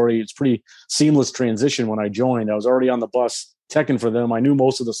long. It's pretty seamless transition when I joined. I was already on the bus teching for them. I knew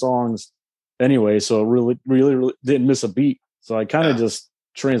most of the songs anyway, so really, really, really didn't miss a beat. So I kind of just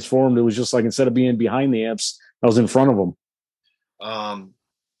transformed. It was just like, instead of being behind the amps, I was in front of them.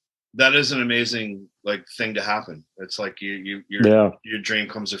 That is an amazing thing to happen. It's like your dream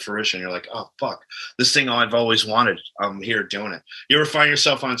comes to fruition. You're like, oh fuck, this thing I've always wanted. I'm here doing it. You ever find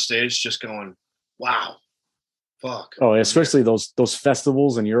yourself on stage just going, wow, fuck? Oh, especially those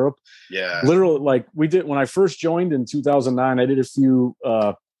festivals in Europe. Yeah, literally, like we did when I first joined in 2009. I did a few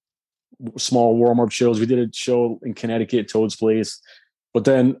small warm-up shows. We did a show in Connecticut, Toad's Place, but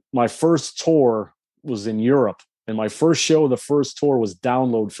then my first tour was in Europe. And my first show, the first tour, was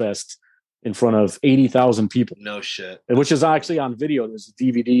Download Fest in front of 80,000 people. No shit. Which is actually on video. There's a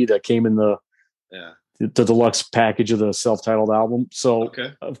DVD that came in the deluxe package of the self-titled album. So,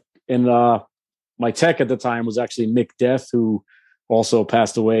 and my tech at the time was actually Mick Death, who also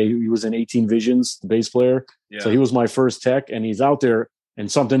passed away. He was in 18 Visions, the bass player. Yeah. So he was my first tech, and he's out there,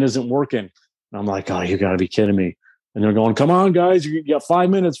 and something isn't working. And I'm like, oh, you got to be kidding me. And they're going, come on, guys, you got 5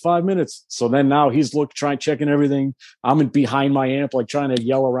 minutes. So then now he's checking everything. I'm behind my amp, like trying to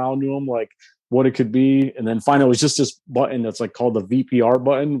yell around to him, like what it could be. And then finally, it was just this button that's like called the VPR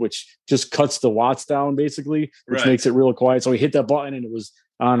button, which just cuts the watts down basically, which makes it real quiet. So he hit that button and it was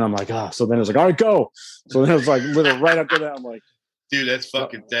on. I'm like, so then it was like, all right, go. So then it was like literally right after that, I'm like, dude, that's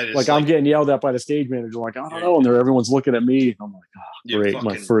fucking dead. Like I'm getting yelled at by the stage manager, like, I don't know. And everyone's looking at me. I'm like, great,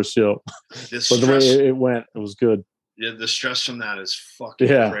 my first show. But the way it went, it was good. Yeah, the stress from that is fucking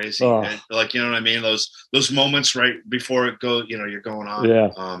crazy. And, like, you know what I mean? Those moments right before it goes, you're going on.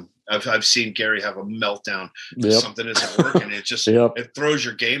 Yeah. I've seen Gary have a meltdown because something isn't working. It just it throws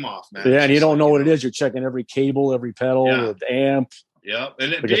your game off, man. Yeah, and you don't know what it is. You're checking every cable, every pedal, the amp, and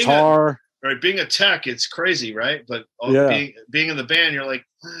the guitar. Being a tech, it's crazy, right? But being in the band, you're like,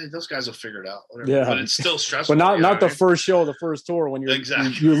 those guys will figure it out. Whatever. Yeah, but it's still stressful. But not the first show, the first tour when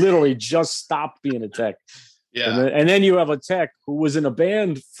you literally just stopped being a tech. Yeah, and then you have a tech who was in a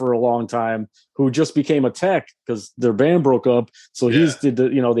band for a long time who just became a tech because their band broke up. So he's did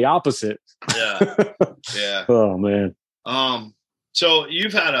the opposite. Yeah, yeah. Oh man. So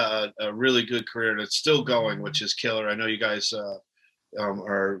you've had a really good career that's still going, which is killer. I know you guys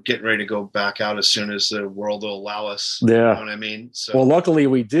are getting ready to go back out as soon as the world will allow us. Yeah, you know what I mean. So, well, luckily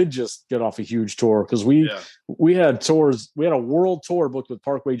we did just get off a huge tour because we had tours. We had a world tour booked with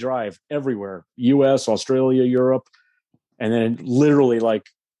Parkway Drive everywhere, U.S., Australia, Europe, and then literally like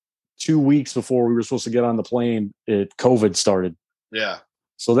 2 weeks before we were supposed to get on the plane, COVID started. Yeah.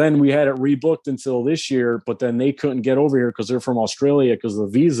 So then we had it rebooked until this year, but then they couldn't get over here because they're from Australia because of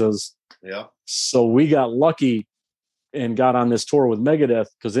the visas. Yeah. So we got lucky and got on this tour with Megadeth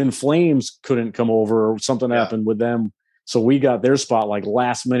because In Flames couldn't come over or something happened with them. So we got their spot like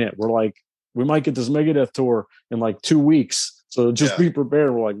last minute. We're like, we might get this Megadeth tour in like 2 weeks. So just be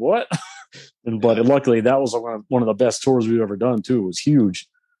prepared. We're like, what? But luckily that was one of the best tours we've ever done too. It was huge.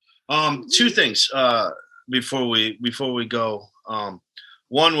 Two things before we go.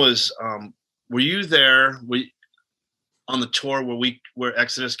 One was, were you there on the tour where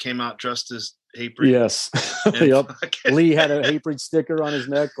Exodus came out dressed as Hatebreed? Yes. Yep. Lee had a Hatebreed sticker on his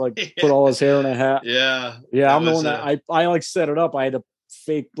neck, put all his hair in a hat. Yeah. Yeah. I'm the one that I like set it up. I had to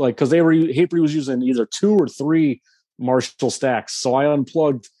fake because Hatebreed was using either 2 or 3 Marshall stacks. So I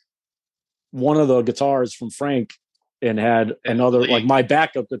unplugged one of the guitars from Frank and had another, like my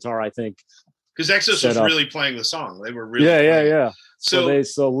backup guitar, I think. Because Exodus was really playing the song. They were really yeah.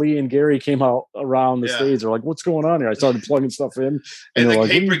 So Lee and Gary came out around the stage. They're like, "What's going on here?" I started plugging stuff in, and the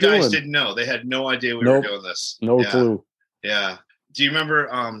like, Hatebreed guys didn't know. They had no idea we were doing this. No clue. Yeah. Do you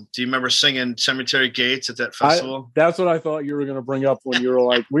remember singing Cemetery Gates at that festival? That's what I thought you were going to bring up when you were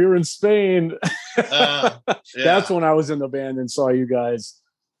like, we were in Spain. That's when I was in the band and saw you guys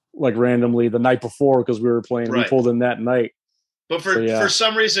like randomly the night before because we were playing. We pulled in that night. But for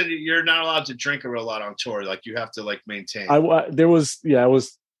some reason, you're not allowed to drink a real lot on tour. Like you have to like maintain. There was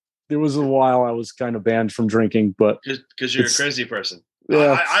a while I was kind of banned from drinking, but because you're a crazy person.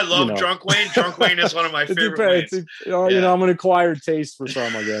 Yeah, I love Drunk Wayne. Drunk Wayne is one of my favorite Waynes. I'm an acquired taste for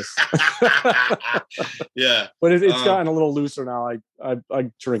some, I guess. Yeah, but it's gotten a little looser now.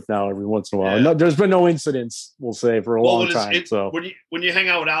 I drink now every once in a while. Yeah. No, there's been no incidents, we'll say, for a long time. So when you hang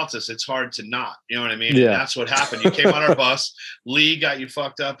out with Altus, it's hard to not. You know what I mean? Yeah, and that's what happened. You came on our bus. Lee got you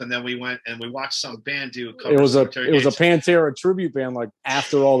fucked up, and then we went and we watched some band do a cover. It was a Pantera tribute band. Like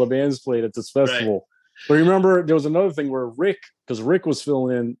after all the bands played at this festival. Right. But remember, there was another thing where Rick was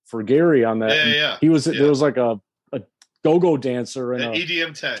filling in for Gary on that. Yeah. There was like a go-go dancer in an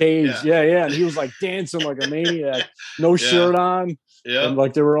EDM tent cage. Yeah. And he was like dancing like a maniac, no shirt on. Yeah. And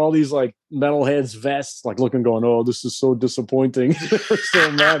like there were all these like metalheads vests, like going, oh, this is so disappointing.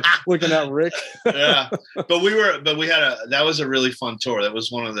 So mad looking at Rick. Yeah. But that was a really fun tour. That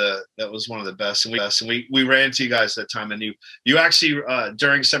was one of the best. And we ran into you guys that time, and you actually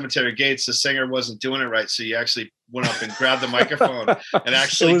during Cemetery Gates, the singer wasn't doing it right. So you actually went up and grabbed the microphone and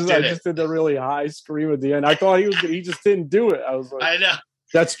actually I just did the really high scream at the end. I thought he just didn't do it. I was like, I know.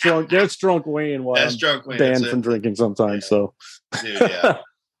 That's drunk Wayne. That's drunk Wayne. Banned from drinking sometimes. Yeah. So, dude, yeah.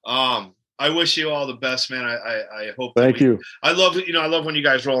 I wish you all the best, man. I hope. Thank you. I love when you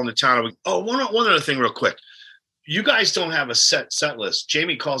guys roll into town. One other thing, real quick. You guys don't have a set list.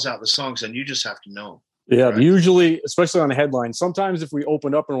 Jamie calls out the songs, and you just have to know. Yeah, right? Usually, especially on a headline. Sometimes, if we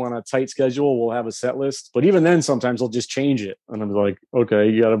open up and we're on a tight schedule, we'll have a set list. But even then, sometimes they'll just change it, and I'm like, okay,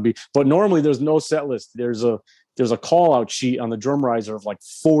 you got to be. But normally, there's no set list. There's a call out sheet on the drum riser of like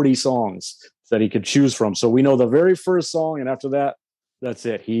 40 songs that he could choose from. So we know the very first song, and after that, that's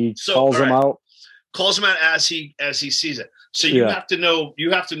it. He calls them out. Calls them out as he sees it. So you have to know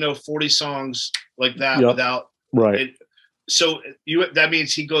 40 songs like that without right. That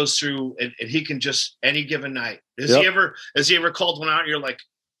means he goes through and he can just any given night. Has he ever called one out and you're like,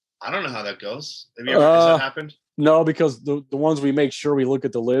 I don't know how that goes. Has that happened? No, because the ones we make sure we look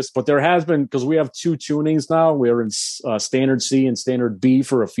at the list, but there has been, because we have two tunings now. We're in standard C and standard B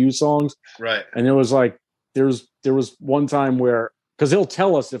for a few songs. Right. And it was like, there was one time where, because he'll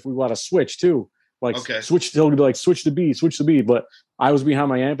tell us if we want to switch too. Like he'll be like, switch to B. But I was behind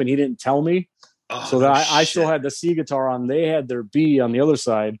my amp and he didn't tell me. I still had the C guitar on. They had their B on the other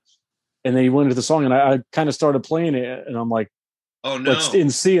side. And then he went into the song and I kind of started playing it and I'm like, oh no, it's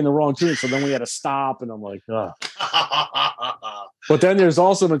in C in the wrong tune. So then we had to stop and I'm like, ugh. But then there's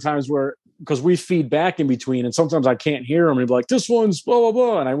also been times where, because we feed back in between and sometimes I can't hear him and he'd be like, this one's blah, blah,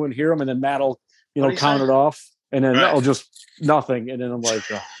 blah. And I wouldn't hear him. And then Matt will, count it off and then that'll just nothing. And then I'm like,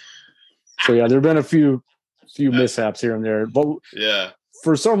 oh. So yeah, there've been a few mishaps here and there, but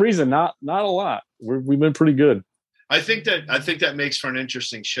for some reason, not a lot. We've been pretty good. I think that makes for an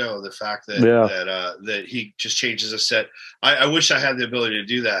interesting show. The fact that that he just changes a set. I wish I had the ability to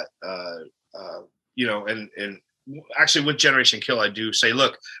do that. And actually with Generation Kill, I do say,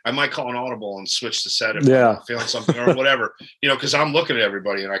 look, I might call an audible and switch the set if I'm not feeling something or whatever. Because I'm looking at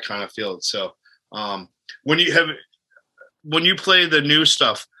everybody and I kind of feel it. So when you play the new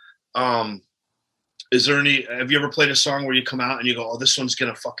stuff, have you ever played a song where you come out and you go, oh, this one's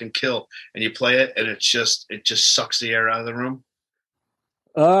going to fucking kill, and you play it and it just sucks the air out of the room?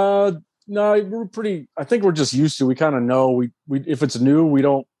 No, I think we're just used to, we kind of know we if it's new, you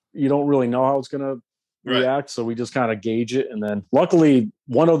don't really know how it's going to react. So we just kind of gauge it. And then luckily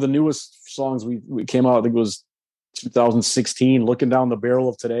one of the newest songs we came out, I think it was 2016, Looking Down the Barrel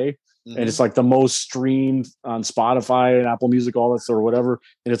of Today. Mm-hmm. And it's like the most streamed on Spotify and Apple Music, all that or whatever.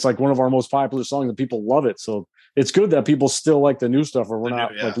 And it's like one of our most popular songs and people love it. So it's good that people still like the new stuff, or we're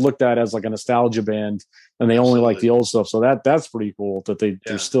not like looked at as like a nostalgia band and they only like the old stuff. So that's pretty cool that they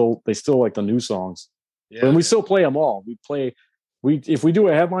still like the new songs. Yeah. And we still play them all. If we do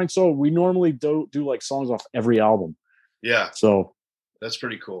a headline show, we normally do like songs off every album. Yeah. So that's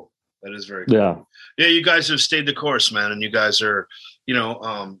pretty cool. That is very cool. Yeah. Yeah. You guys have stayed the course, man. And you guys are,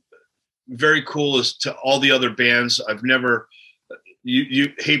 very cool as to all the other bands. I've never,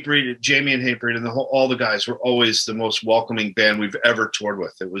 Hatebreed, Jamie and Hatebreed and all the guys were always the most welcoming band we've ever toured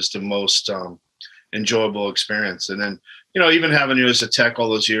with. It was the most, enjoyable experience. And then, even having you as a tech all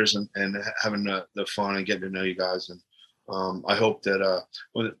those years and having the fun and getting to know you guys. And I hope that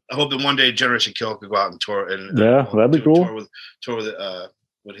one day Generation Kill could go out and tour. And that'd be cool. Tour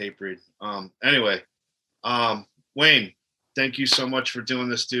with Hatebreed. Anyway, Wayne, thank you so much for doing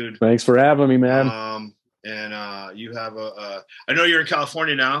this, dude. Thanks for having me, man. And you have I know you're in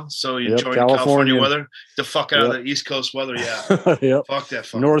California now, so you enjoy California weather. The fuck out of the East Coast weather, yeah. Yep. Fuck that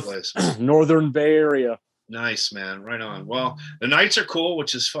fucking place. Northern Bay Area. Nice, man. Right on. Well, the nights are cool,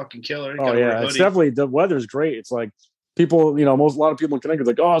 which is fucking killer. Oh yeah, it's definitely, the weather's great. It's like people, a lot of people in Connecticut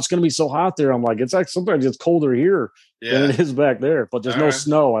are like, oh, it's gonna be so hot there. I'm like, it's like sometimes it's colder here than it is back there, but there's no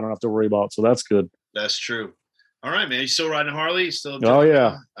snow. I don't have to worry about, so that's good. That's true. All right, man. You still riding Harley? You still? Oh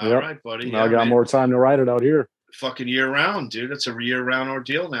yeah. All right, buddy. I got more time to ride it out here. Fucking year round, dude. It's a year round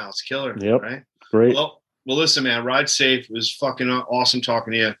ordeal now. It's killer. Yep. Right. Great. Well, listen, man. Ride safe. It was fucking awesome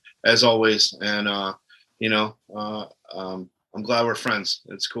talking to you as always. And I'm glad we're friends.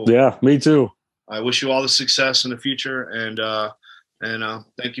 It's cool. Yeah, me too. I wish you all the success in the future. And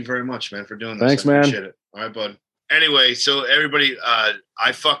thank you very much, man, for doing this. Thanks, I man. Appreciate it. All right, bud. Anyway, so everybody,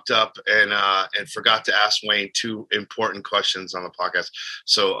 I fucked up and forgot to ask Wayne 2 important questions on the podcast.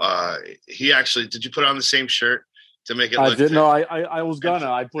 So he actually, did you put on the same shirt to make it look? I didn't know. I was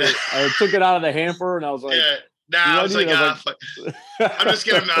gonna. I took it out of the hamper and I was like, yeah. I was like, I'm just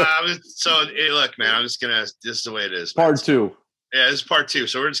gonna. Look, man, I'm just gonna. This is the way it is. Part 2. Yeah, this is part 2.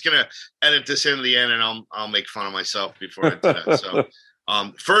 So we're just gonna edit this into the end, and I'll make fun of myself before I do that. So.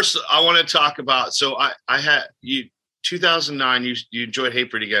 First, I want to talk about. So I had you 2009. You enjoyed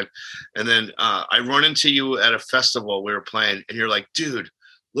Hatebreed again, and then I run into you at a festival we were playing, and you're like, "Dude,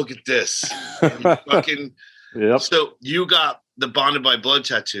 look at this!" Fucking. Yep. So you got the Bonded by Blood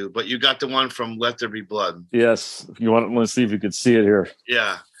tattoo, but you got the one from Let There Be Blood. Yes. You want to see if you could see it here?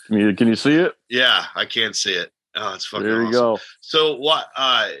 Yeah. Can you see it? Yeah, I can't see it. Oh, it's fucking. There you awesome. go. So what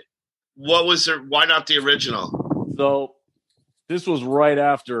was there? Why not the original? So. This was right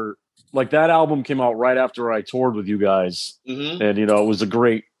after, like, that album came out right after I toured with you guys. Mm-hmm. And, it was a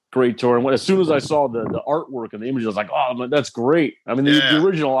great tour. And as soon as I saw the artwork and the images, I was like, oh, that's great. I mean, the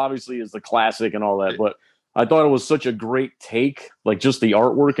original obviously is the classic and all that, but I thought it was such a great take, like just the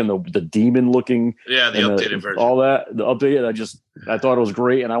artwork and the demon looking. Yeah, the updated version. All that, the updated, I thought it was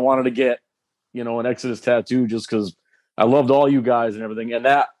great. And I wanted to get, an Exodus tattoo just because I loved all you guys and everything. And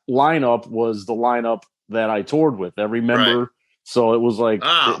that lineup was the lineup that I toured with, every member. Right. So it was like,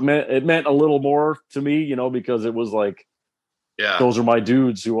 it meant a little more to me, because it was like, those are my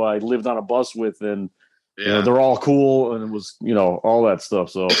dudes who I lived on a bus with, and they're all cool, and it was, all that stuff.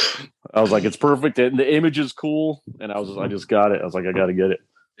 So I was like, it's perfect, and the image is cool, and I just got it. I was like, I got to get it.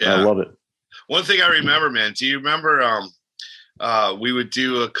 Yeah. I love it. One thing I remember, man. Do you remember? We would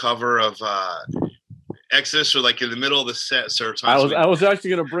do a cover of Exodus, or like in the middle of the set. I was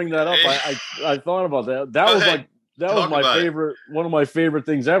actually going to bring that up. I thought about that. That was my favorite, one of my favorite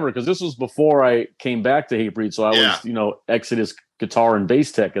things ever, because this was before I came back to Hatebreed. So I was, Exodus guitar and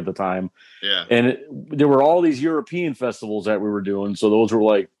bass tech at the time. Yeah. And there were all these European festivals that we were doing. So those were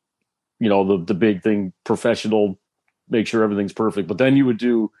like, the big thing, professional, make sure everything's perfect. But then you would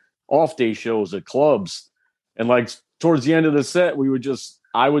do off day shows at clubs. And like towards the end of the set,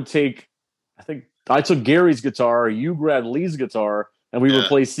 I took Gary's guitar, you grabbed Lee's guitar, and we would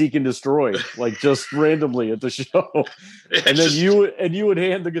play Seek and Destroy, like just randomly at the show. And then you would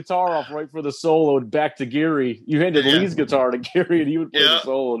hand the guitar off right for the solo and back to Gary. You handed Lee's guitar to Gary, and he would play the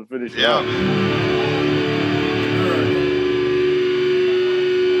solo and finish it up.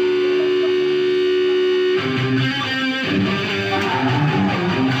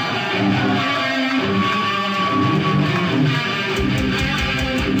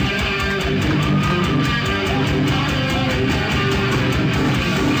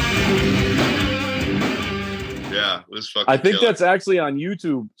 I think that's actually on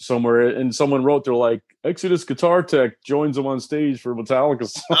YouTube somewhere, and someone wrote, they're like, Exodus Guitar Tech joins them on stage for Metallica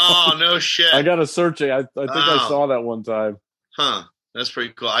song. Oh, no shit. I got to search it. I think I saw that one time. Huh. That's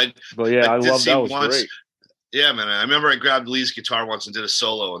pretty cool. I love that. Was great. Yeah, man. I remember I grabbed Lee's guitar once and did a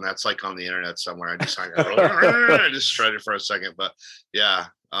solo, and that's like on the internet somewhere. I just tried it for a second, but yeah.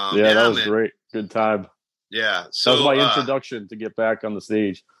 That was great. Good time. Yeah. So that was my introduction to get back on the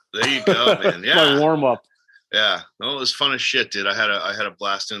stage. There you go, man. Yeah. My warm up. Yeah, no, it was fun as shit, dude. I had a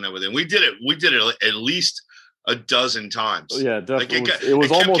blast doing that with him. We did it at least a dozen times. Yeah, definitely. It was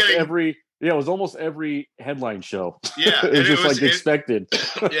almost every headline show. Yeah, it was just expected.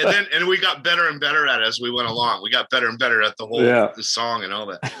 Yeah, and we got better and better at it as we went along. We got better and better at the whole the song and all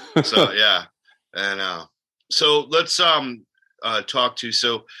that. So yeah, and so let's talk to.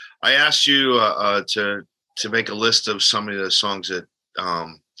 So I asked you to make a list of some of the songs that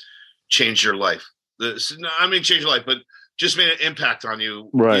changed your life. Change your life, but just made an impact on you,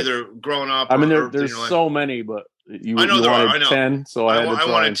 right. Either growing up. I mean, there's so many, but you wanted 10, so I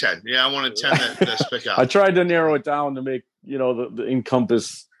wanted 10. Yeah, I wanted 10 that stick out. I tried to narrow it down to make the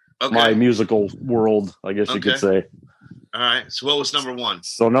encompass my musical world, I guess you could say. All right. So what was number 1?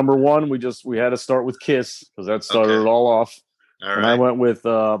 So number 1, we had to start with Kiss because that started it all off. All right. And I went with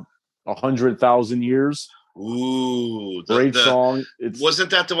 100,000 Years. Ooh, great song. Wasn't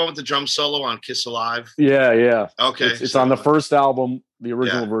that the one with the drum solo on Kiss Alive? Yeah. Okay. It's on the first album, the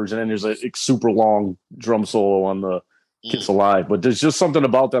original version, and there's a super long drum solo on the Kiss Alive. But there's just something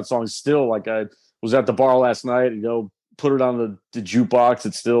about that song still. Like, I was at the bar last night, put it on the jukebox.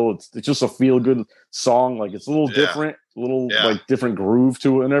 It's just a feel good song. Like, it's a little different, like different groove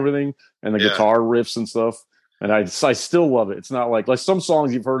to it and everything, and the guitar riffs and stuff. And I still love it. It's not like some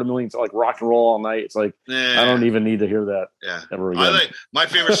songs you've heard a million, like Rock and Roll All Night. It's like, I don't even need to hear that ever again. My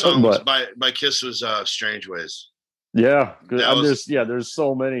favorite song was by Kiss was Strange Ways. Yeah, good. There's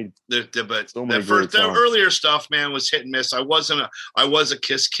so many. But so many the earlier stuff, man, was hit and miss. I was a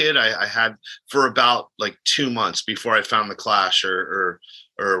Kiss kid. I had for about like 2 months before I found the Clash or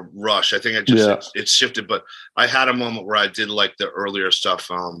Rush. I think it shifted, but I had a moment where I did like the earlier stuff.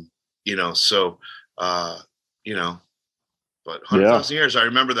 But 100,000 Years, I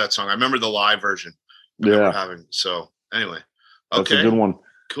remember that song. I remember the live version. So anyway, that's a good one.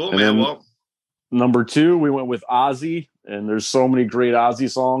 Cool, and man. Well, number 2, we went with Ozzy, and there's so many great Ozzy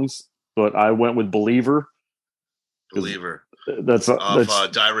songs, but I went with Believer. That's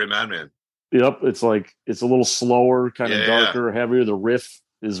Diary of a Madman. Yep, it's a little slower, kind of darker, heavier. The riff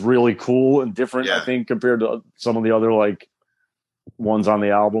is really cool and different, I think, compared to some of the other like ones on the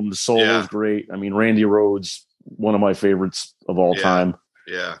album. The solo is great. I mean, Randy Rhoads, one of my favorites of all time.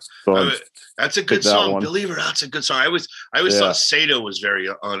 Yeah, so that's a good song. Believer, that's a good song. I always thought Sato was very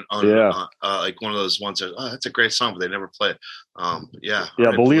like one of those ones that that's a great song, but they never play it.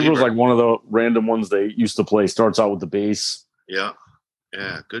 Believer was like one of the random ones they used to play. Starts out with the bass. Yeah,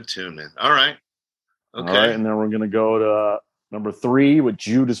 good tune, man. All right, okay, all right, and then we're gonna go to number 3 with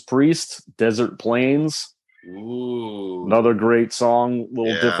Judas Priest, Desert Plains. Ooh, another great song, a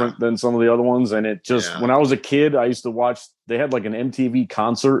little different than some of the other ones. And it just, when I was a kid, I used to watch, they had like an MTV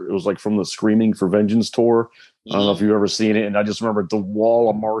concert. It was like from the Screaming for Vengeance tour. I don't know if you've ever seen it. And I just remember the wall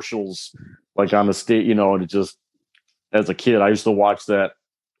of Marshalls, like on the stage, and it just, as a kid, I used to watch that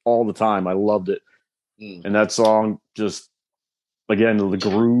all the time. I loved it. And that song just, again, the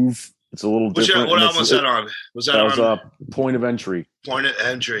groove, it's a little different. What album was that on? That was Point of Entry. Point of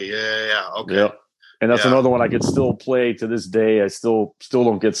Entry. Yeah. Okay. Yep. And that's another one I could still play to this day. I still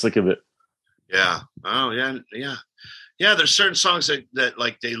don't get sick of it. Yeah. Oh, yeah. Yeah, there's certain songs that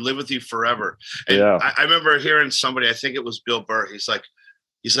like they live with you forever. And I remember hearing somebody, I think it was Bill Burr. He's like,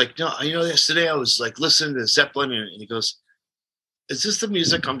 no, yesterday I was like listening to Zeppelin, and he goes, "Is this the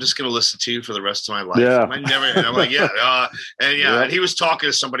music I'm just going to listen to for the rest of my life?" Yeah. And I'm like, And he was talking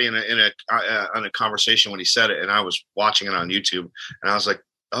to somebody in a conversation when he said it, and I was watching it on YouTube, and I was like,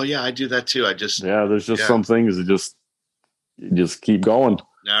 oh yeah, I do that too. There's just some things that you just keep going.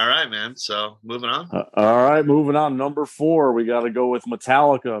 All right, man. So moving on. All right, moving on. Number 4, we got to go with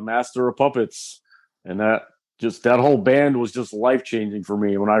Metallica, Master of Puppets, and that whole band was just life changing for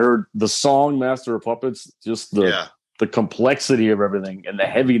me. When I heard the song Master of Puppets, just the complexity of everything and the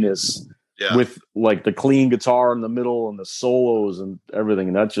heaviness with like the clean guitar in the middle and the solos and everything,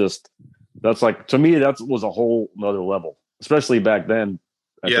 and that's like, to me, that was a whole another level, especially back then.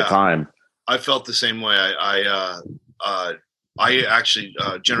 At the time, I felt the same way. I actually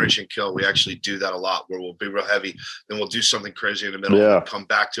Generation Kill. We actually do that a lot, where we'll be real heavy, then we'll do something crazy in the middle, and come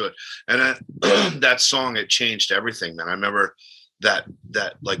back to it. And that song, it changed everything, man. I remember that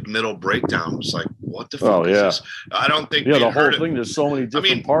like middle breakdown was like, what the fuck is this? I don't think the whole thing. There's so many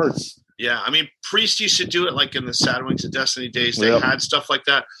different parts. Yeah, I mean, Priest used to do it like in the Sad Wings of Destiny days. They had stuff like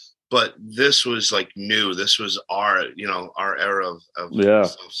that. But this was like new. This was our era of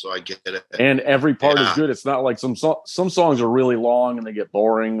stuff. So I get it. And every part is good. It's not like some songs are really long and they get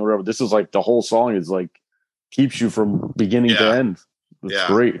boring or whatever. This is like the whole song is like keeps you from beginning to end. It's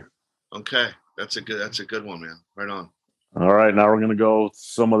great. Okay, that's a good one, man. Right on. All right, now we're gonna go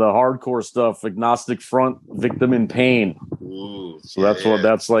some of the hardcore stuff. Agnostic Front, Victim in Pain. Ooh, so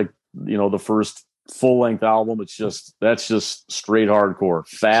that's like the first full-length album. That's just straight hardcore,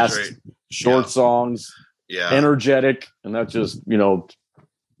 fast, short songs, energetic, and that's just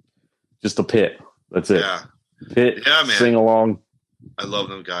just a Pit. That's it. Pit, man. Sing along. I love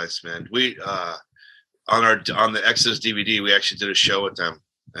them guys, man. We on the Exodus DVD, we actually did a show with them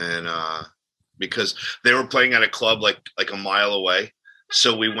and because they were playing at a club like a mile away,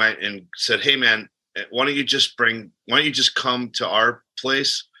 so we went and said, "Hey, man, why don't you just come to our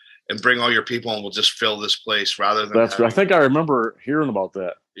place and bring all your people, and we'll just fill this place rather than." I think I remember hearing about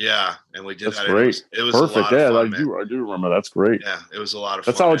that. Yeah, and we did. That's that. great. It was perfect. A lot of fun, I do remember. That's great. Yeah, it was a lot of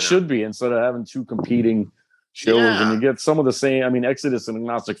That's fun. how it should be, instead of having two competing shows, and you get some of the same. I mean, Exodus and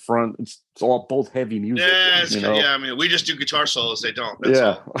Agnostic Front, it's all both heavy music. Yeah, I mean, we just do guitar solos. They don't.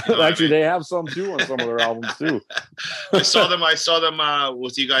 That's actually, they have some too on some of their albums too. I saw them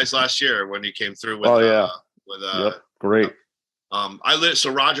with you guys last year when you came through. Great.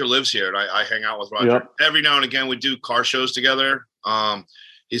 So Roger lives here, and I hang out with Roger. Yep. Every now and again. We do car shows together.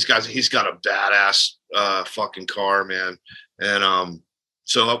 He's got a badass fucking car, man, and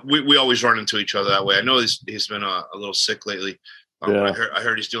so we always run into each other that way. I know he's been a little sick lately. I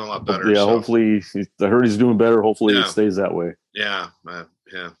heard he's doing a lot better. Yeah, so. Hopefully, I heard he's doing better. Hopefully, it stays that way. Yeah,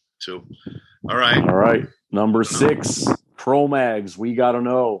 too. All right. Number 6, Cro-Mags. We gotta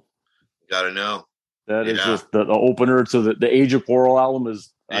know. Gotta know. That is just the opener to the Age of Quarrel album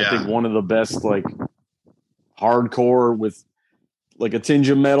is, I think, one of the best, like, hardcore with like a tinge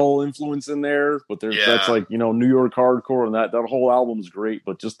of metal influence in there, but that's like, New York hardcore, and that whole album is great,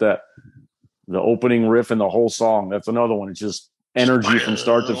 but just the opening riff and the whole song, that's another one. It's just energy from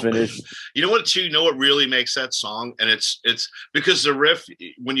start to finish. You know what, too? You know what really makes that song? And it's because the riff,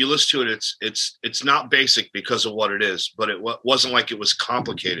 when you listen to it, it's not basic because of what it is, but it wasn't like it was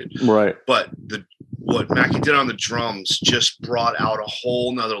complicated. Right. But what Mackie did on the drums just brought out a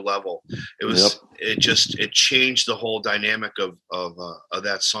whole nother level. It was, it changed the whole dynamic of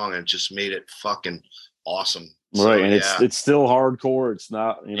that song, and just made it fucking awesome. Right. So, and it's still hardcore. It's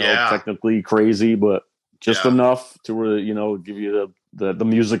not, technically crazy, but just enough to where, give you the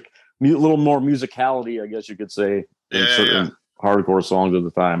music, a little more musicality, I guess you could say, in certain hardcore songs at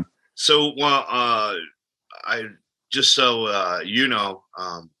the time. So,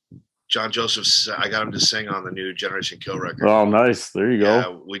 John Joseph, I got him to sing on the new Generation Kill record. Oh, nice. There you go.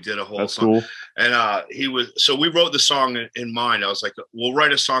 Yeah, we did a whole That's song. Cool. And we wrote the song in mind. I was like, we'll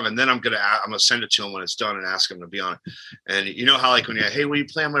write a song, and then I'm going to send it to him when it's done and ask him to be on it. And you know how, like, when hey, will you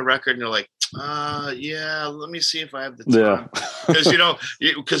play on my record? And you're like, yeah, let me see if I have the time.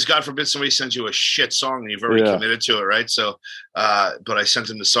 Because God forbid somebody sends you a shit song and you've already committed to it, right? So, but I sent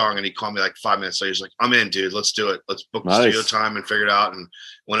him the song, and he called me like 5 minutes later. He's like, I'm in, dude. Let's do it. Let's book the studio time and figure it out. And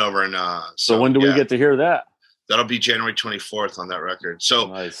went over and so when do we get to hear that? That'll be January 24th on that record. So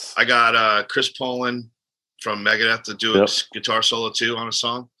nice. I got Chris Poland from Megadeth to do a guitar solo too on a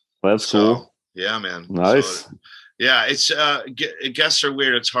song. That's cool. Yeah, man. Nice. So, it's guests are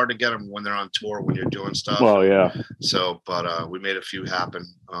weird. It's hard to get them when they're on tour, when you're doing stuff. Well, yeah. So, but we made a few happen.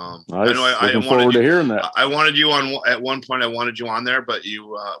 Nice. I know. Looking forward to hearing that. I wanted you on at one point. I wanted you on there, but we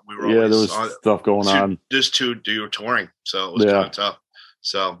were there was stuff going on. You were touring, so it was kind of tough.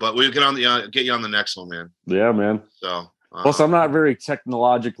 So, but we'll get you on the next one, man. Yeah, man. So, plus, I'm not very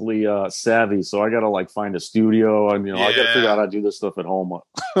technologically savvy, so I gotta find a studio. I gotta figure out how to do this stuff at home.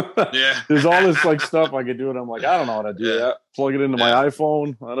 There's all this stuff I could do, and I'm like, I don't know how to do that. Plug it into my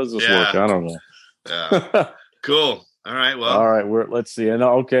iPhone. How does this work? I don't know. Yeah. Cool. All right. Well. All right. Let's see. And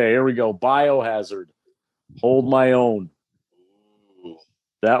okay, here we go. Biohazard. Hold My Own. Ooh.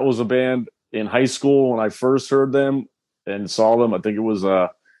 That was a band in high school when I first heard them and saw them. I think it was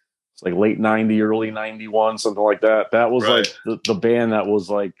it's like late 90, early 91, something like that. That was like the band that was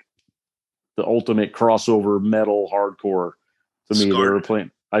like the ultimate crossover metal hardcore to me. They were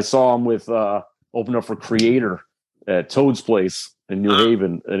playing. I saw them with open up for Creator at Toad's Place in New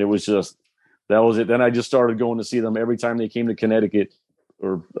Haven, and it was just that was it. Then I just started going to see them every time they came to Connecticut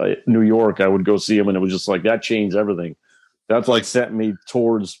or New York. I would go see them, and it was just like that changed everything. That's sent me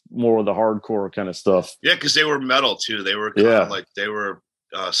towards more of the hardcore kind of stuff. Yeah, because they were metal too. They were kind of they were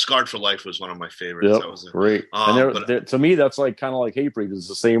Scarred for Life was one of my favorites. Yep, that was great. And to me, that's kind of like Hatebreed. It's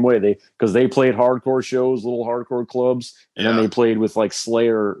the same way. Because they played hardcore shows, little hardcore clubs, and then they played with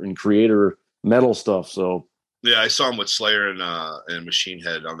Slayer and Creator metal stuff. So yeah, I saw them with Slayer and Machine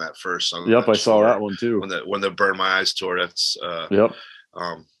Head on that first song. Yep, I saw that one too. When the Burn My Eyes tour. That's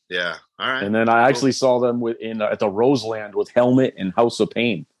yeah. All right. And then I actually saw them at the Roseland with Helmet and House of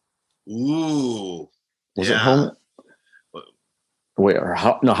Pain. Ooh. Was it Helmet? Wait,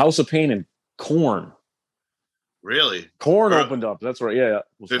 House of Pain and Korn. Really? Korn opened up. That's right. Yeah.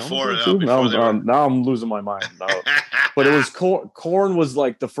 Before now I'm losing my mind. But it was Korn was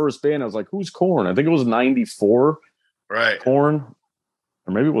like the first band. I was like, who's Korn? I think it was 94. Right. Korn.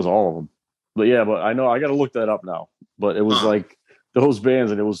 Or maybe it was all of them. But I know I got to look that up now. But it was like those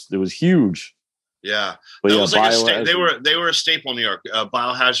bands, and it was huge. Yeah, But that yeah, was like they were a staple in New York.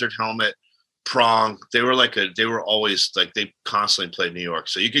 Biohazard, Helmet, Prong. They were always like they constantly played New York,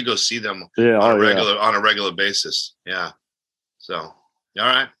 so you could go see them on a regular basis. Yeah. So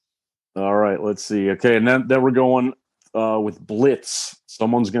all right. Let's see. Okay, and then we're going with Blitz.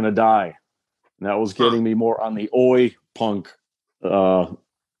 Someone's Gonna Die. And that was getting me more on the oi punk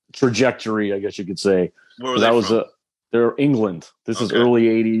trajectory, I guess you could say. Where were they from? They're England. This is early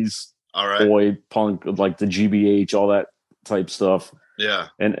 80s. All right. Oi punk, like the GBH, all that type stuff. Yeah.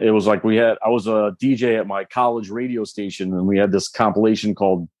 And it was like I was a DJ at my college radio station, and we had this compilation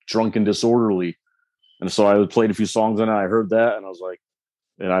called Drunk and Disorderly. And so I played a few songs on it. I heard that, and I was like,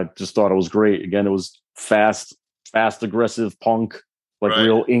 and I just thought it was great. Again, it was fast, aggressive punk, like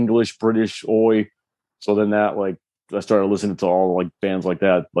real English, British oi. So then that, like, I started listening to all like bands like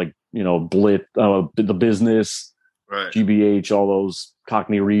that, like, you know, Blit, The Business, GBH, all those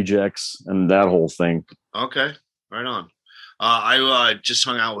Cockney Rejects, and that whole thing. Okay, right on. I just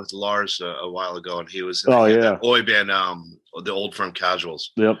hung out with Lars a while ago, and he was in that oi band, the Old Firm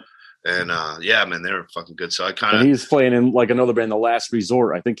Casuals. Yep. And man, they were fucking good. So and he's playing in like another band, The Last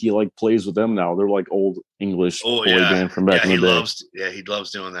Resort. I think he like plays with them now. They're like old English oi band from back in the day. He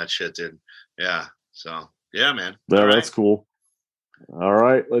loves doing that shit, dude. Yeah. So yeah, man. Yeah, that's cool. All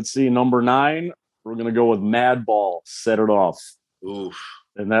right, let's see. Number 9, we're gonna go with Madball. Set It Off. Oof.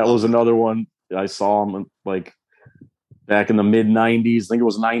 And that was another one. I saw him like back in the mid '90s. I think it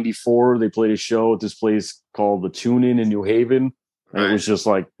was '94. They played a show at this place called the Tune In New Haven. And it was just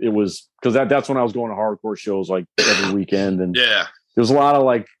like, it was because that's when I was going to hardcore shows like every weekend. And there was a lot of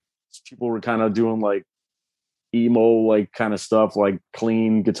like people were kind of doing like emo, like kind of stuff, like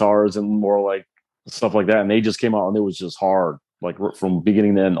clean guitars and more like stuff like that. And they just came out and it was just hard, like from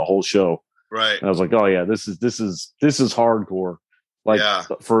beginning to end, the whole show. Right. And I was like, oh yeah, this is hardcore, like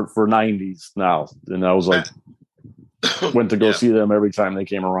for '90s now. And I was like, went to go see them every time they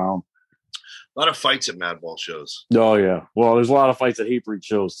came around. A lot of fights at Madball shows. Oh yeah, well, there's a lot of fights at Hatebreed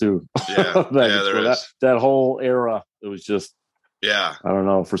shows too. Yeah, there is. That whole era, it was just I don't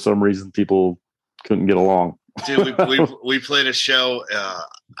know. For some reason, people couldn't get along. Dude, we played a show.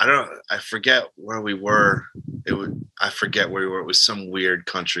 I forget where we were. I forget where we were. It was some weird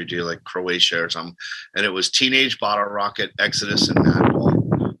country, dude, like Croatia or something. And it was Teenage Bottle Rocket, Exodus, and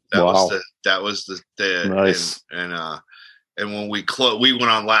Madball. That was the nice. And when we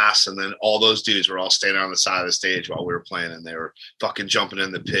went on last, and then all those dudes were all standing on the side of the stage while we were playing, and they were fucking jumping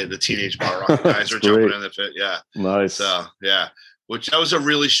in the pit. The Teenage Bottle Rocket guys were jumping in the pit. Yeah. Nice. So, which that was a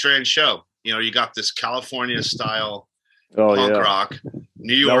really strange show. You know, you got this California style punk rock,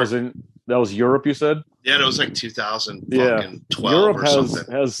 New York. That was Europe, you said? Yeah, it was like 2012 Europe or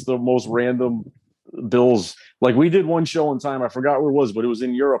something. has the most random bills. Like we did one show in time. I forgot where it was, but it was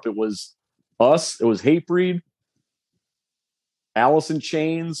in Europe. It was us. It was Hatebreed, Alice in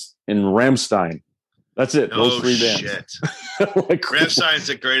Chains, and Rammstein. That's it. Those 3 bands. Shit. Like, Rammstein's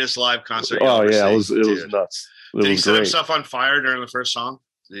the greatest live concert. It was nuts. Did he set himself on fire during the first song?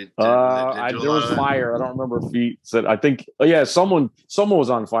 There was fire. I don't remember if he said. I think. Someone was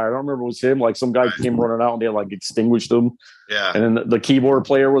on fire. I don't remember if it was him. Like some guy came running out and they like extinguished him. Yeah. And then the keyboard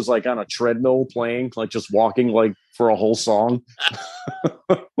player was like on a treadmill playing, like just walking like for a whole song.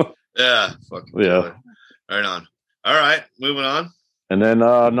 Yeah. Right on. All right, moving on. And then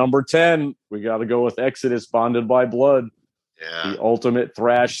number 10, we got to go with Exodus, Bonded by Blood. Yeah. The ultimate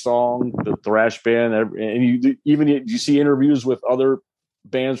thrash song, the thrash band. And you see interviews with other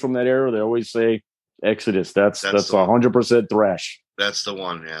bands from that era, they always say Exodus. That's 100% thrash. That's the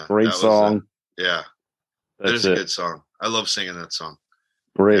one, yeah. Great song. That is a good song. I love singing that song.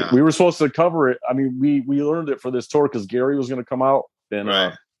 Great. Yeah. We were supposed to cover it. I mean, we learned it for this tour because Gary was going to come out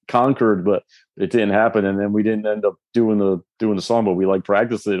and Concord, but it didn't happen, and then we didn't end up doing the song, but we like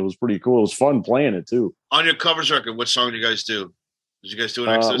practiced it. It was pretty cool. It was fun playing it too. On your covers record, what song did you guys do? Did you guys do an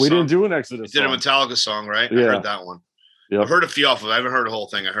Exodus we song? didn't do an Exodus You did a Metallica song, right? Yeah. I heard that one. Yep. I've heard a few off of it. I haven't heard the whole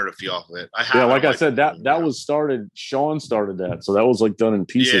thing. I heard a few off of it. I said, that was started. Sean started that, so that was like done in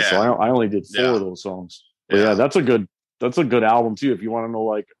pieces. So I only did 4 of those songs. But that's a good album too. If you want to know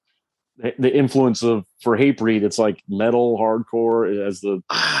like the influence for Hatebreed, it's like metal, hardcore as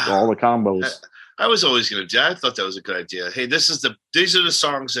all the combos. I was always going to do. I thought that was a good idea. Hey, these are the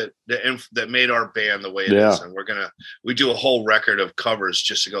songs that made our band the way it is, and we do a whole record of covers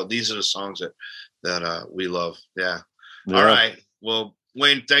just to go. These are the songs that we love. Yeah. All right. Well,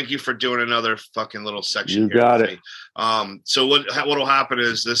 Wayne, thank you for doing another fucking little section. You got it. So what'll happen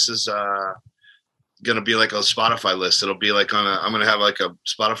is this is going to be like a Spotify list. It'll be like I'm going to have like a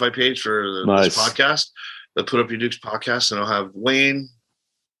Spotify page for this podcast. They'll put up your Duke's podcast, and I'll have Wayne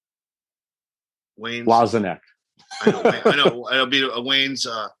Wayne's. LOZINAK. I know. It'll be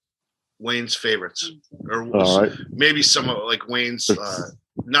Wayne's favorites, or All right. maybe some like Wayne's,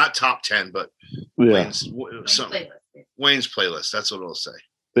 not top 10, but Yeah. Wayne's playlist. That's what it'll say.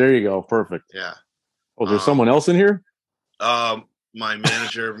 There you go. Perfect. Yeah. Oh, there's someone else in here? My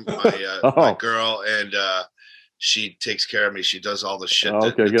manager, my girl, and she takes care of me. She does all the shit.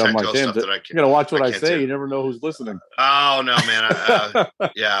 Okay, get on my cam. You gotta watch what I say. You never know who's listening. Oh no, man.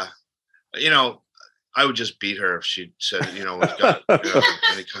 Yeah. I would just beat her if she said, any kind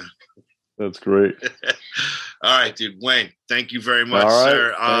of. That's great. All right, dude. Wayne, thank you very much, all right,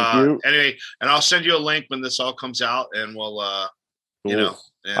 sir. Thank you. Anyway, and I'll send you a link when this all comes out, and we'll, cool.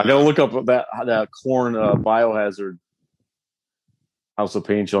 I gotta look up that corn biohazard House of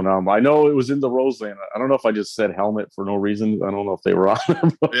Pain show now. I know it was in the Roseland. I don't know if I just said helmet for no reason. I don't know if they were on there.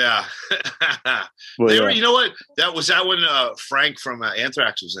 Yeah. They were, you know what? That when Frank from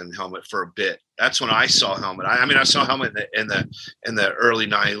Anthrax was in helmet for a bit. That's when I saw helmet. I saw helmet in the early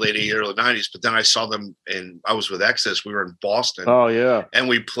 90s, late 80s, early 90s, but then I saw them I was with Exodus. We were in Boston. Oh yeah. And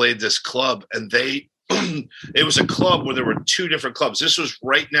we played this club, and it was a club where there were two different clubs. This was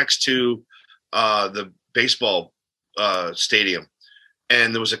right next to the baseball stadium.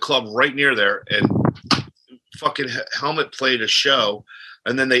 And there was a club right near there, and fucking Helmet played a show,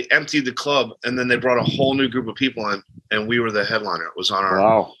 and then they emptied the club, and then they brought a whole new group of people in, and we were the headliner. It was on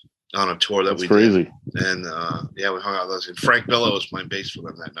on a tour that we crazy. Did. And we hung out with those. And Frank Bello was playing bass for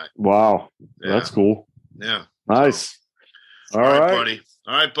them that night. Wow. Yeah. That's cool. Yeah. Nice. So, all right, buddy.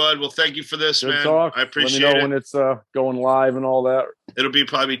 All right, bud. Well, thank you for this, Good man. Talk. I appreciate it. Let me know when it's going live and all that. It'll be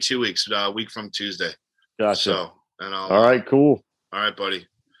probably 2 weeks, a week from Tuesday. Gotcha. So, all right, cool. All right, buddy.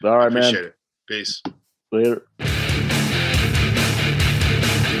 All right, man. Appreciate it. Peace. Later.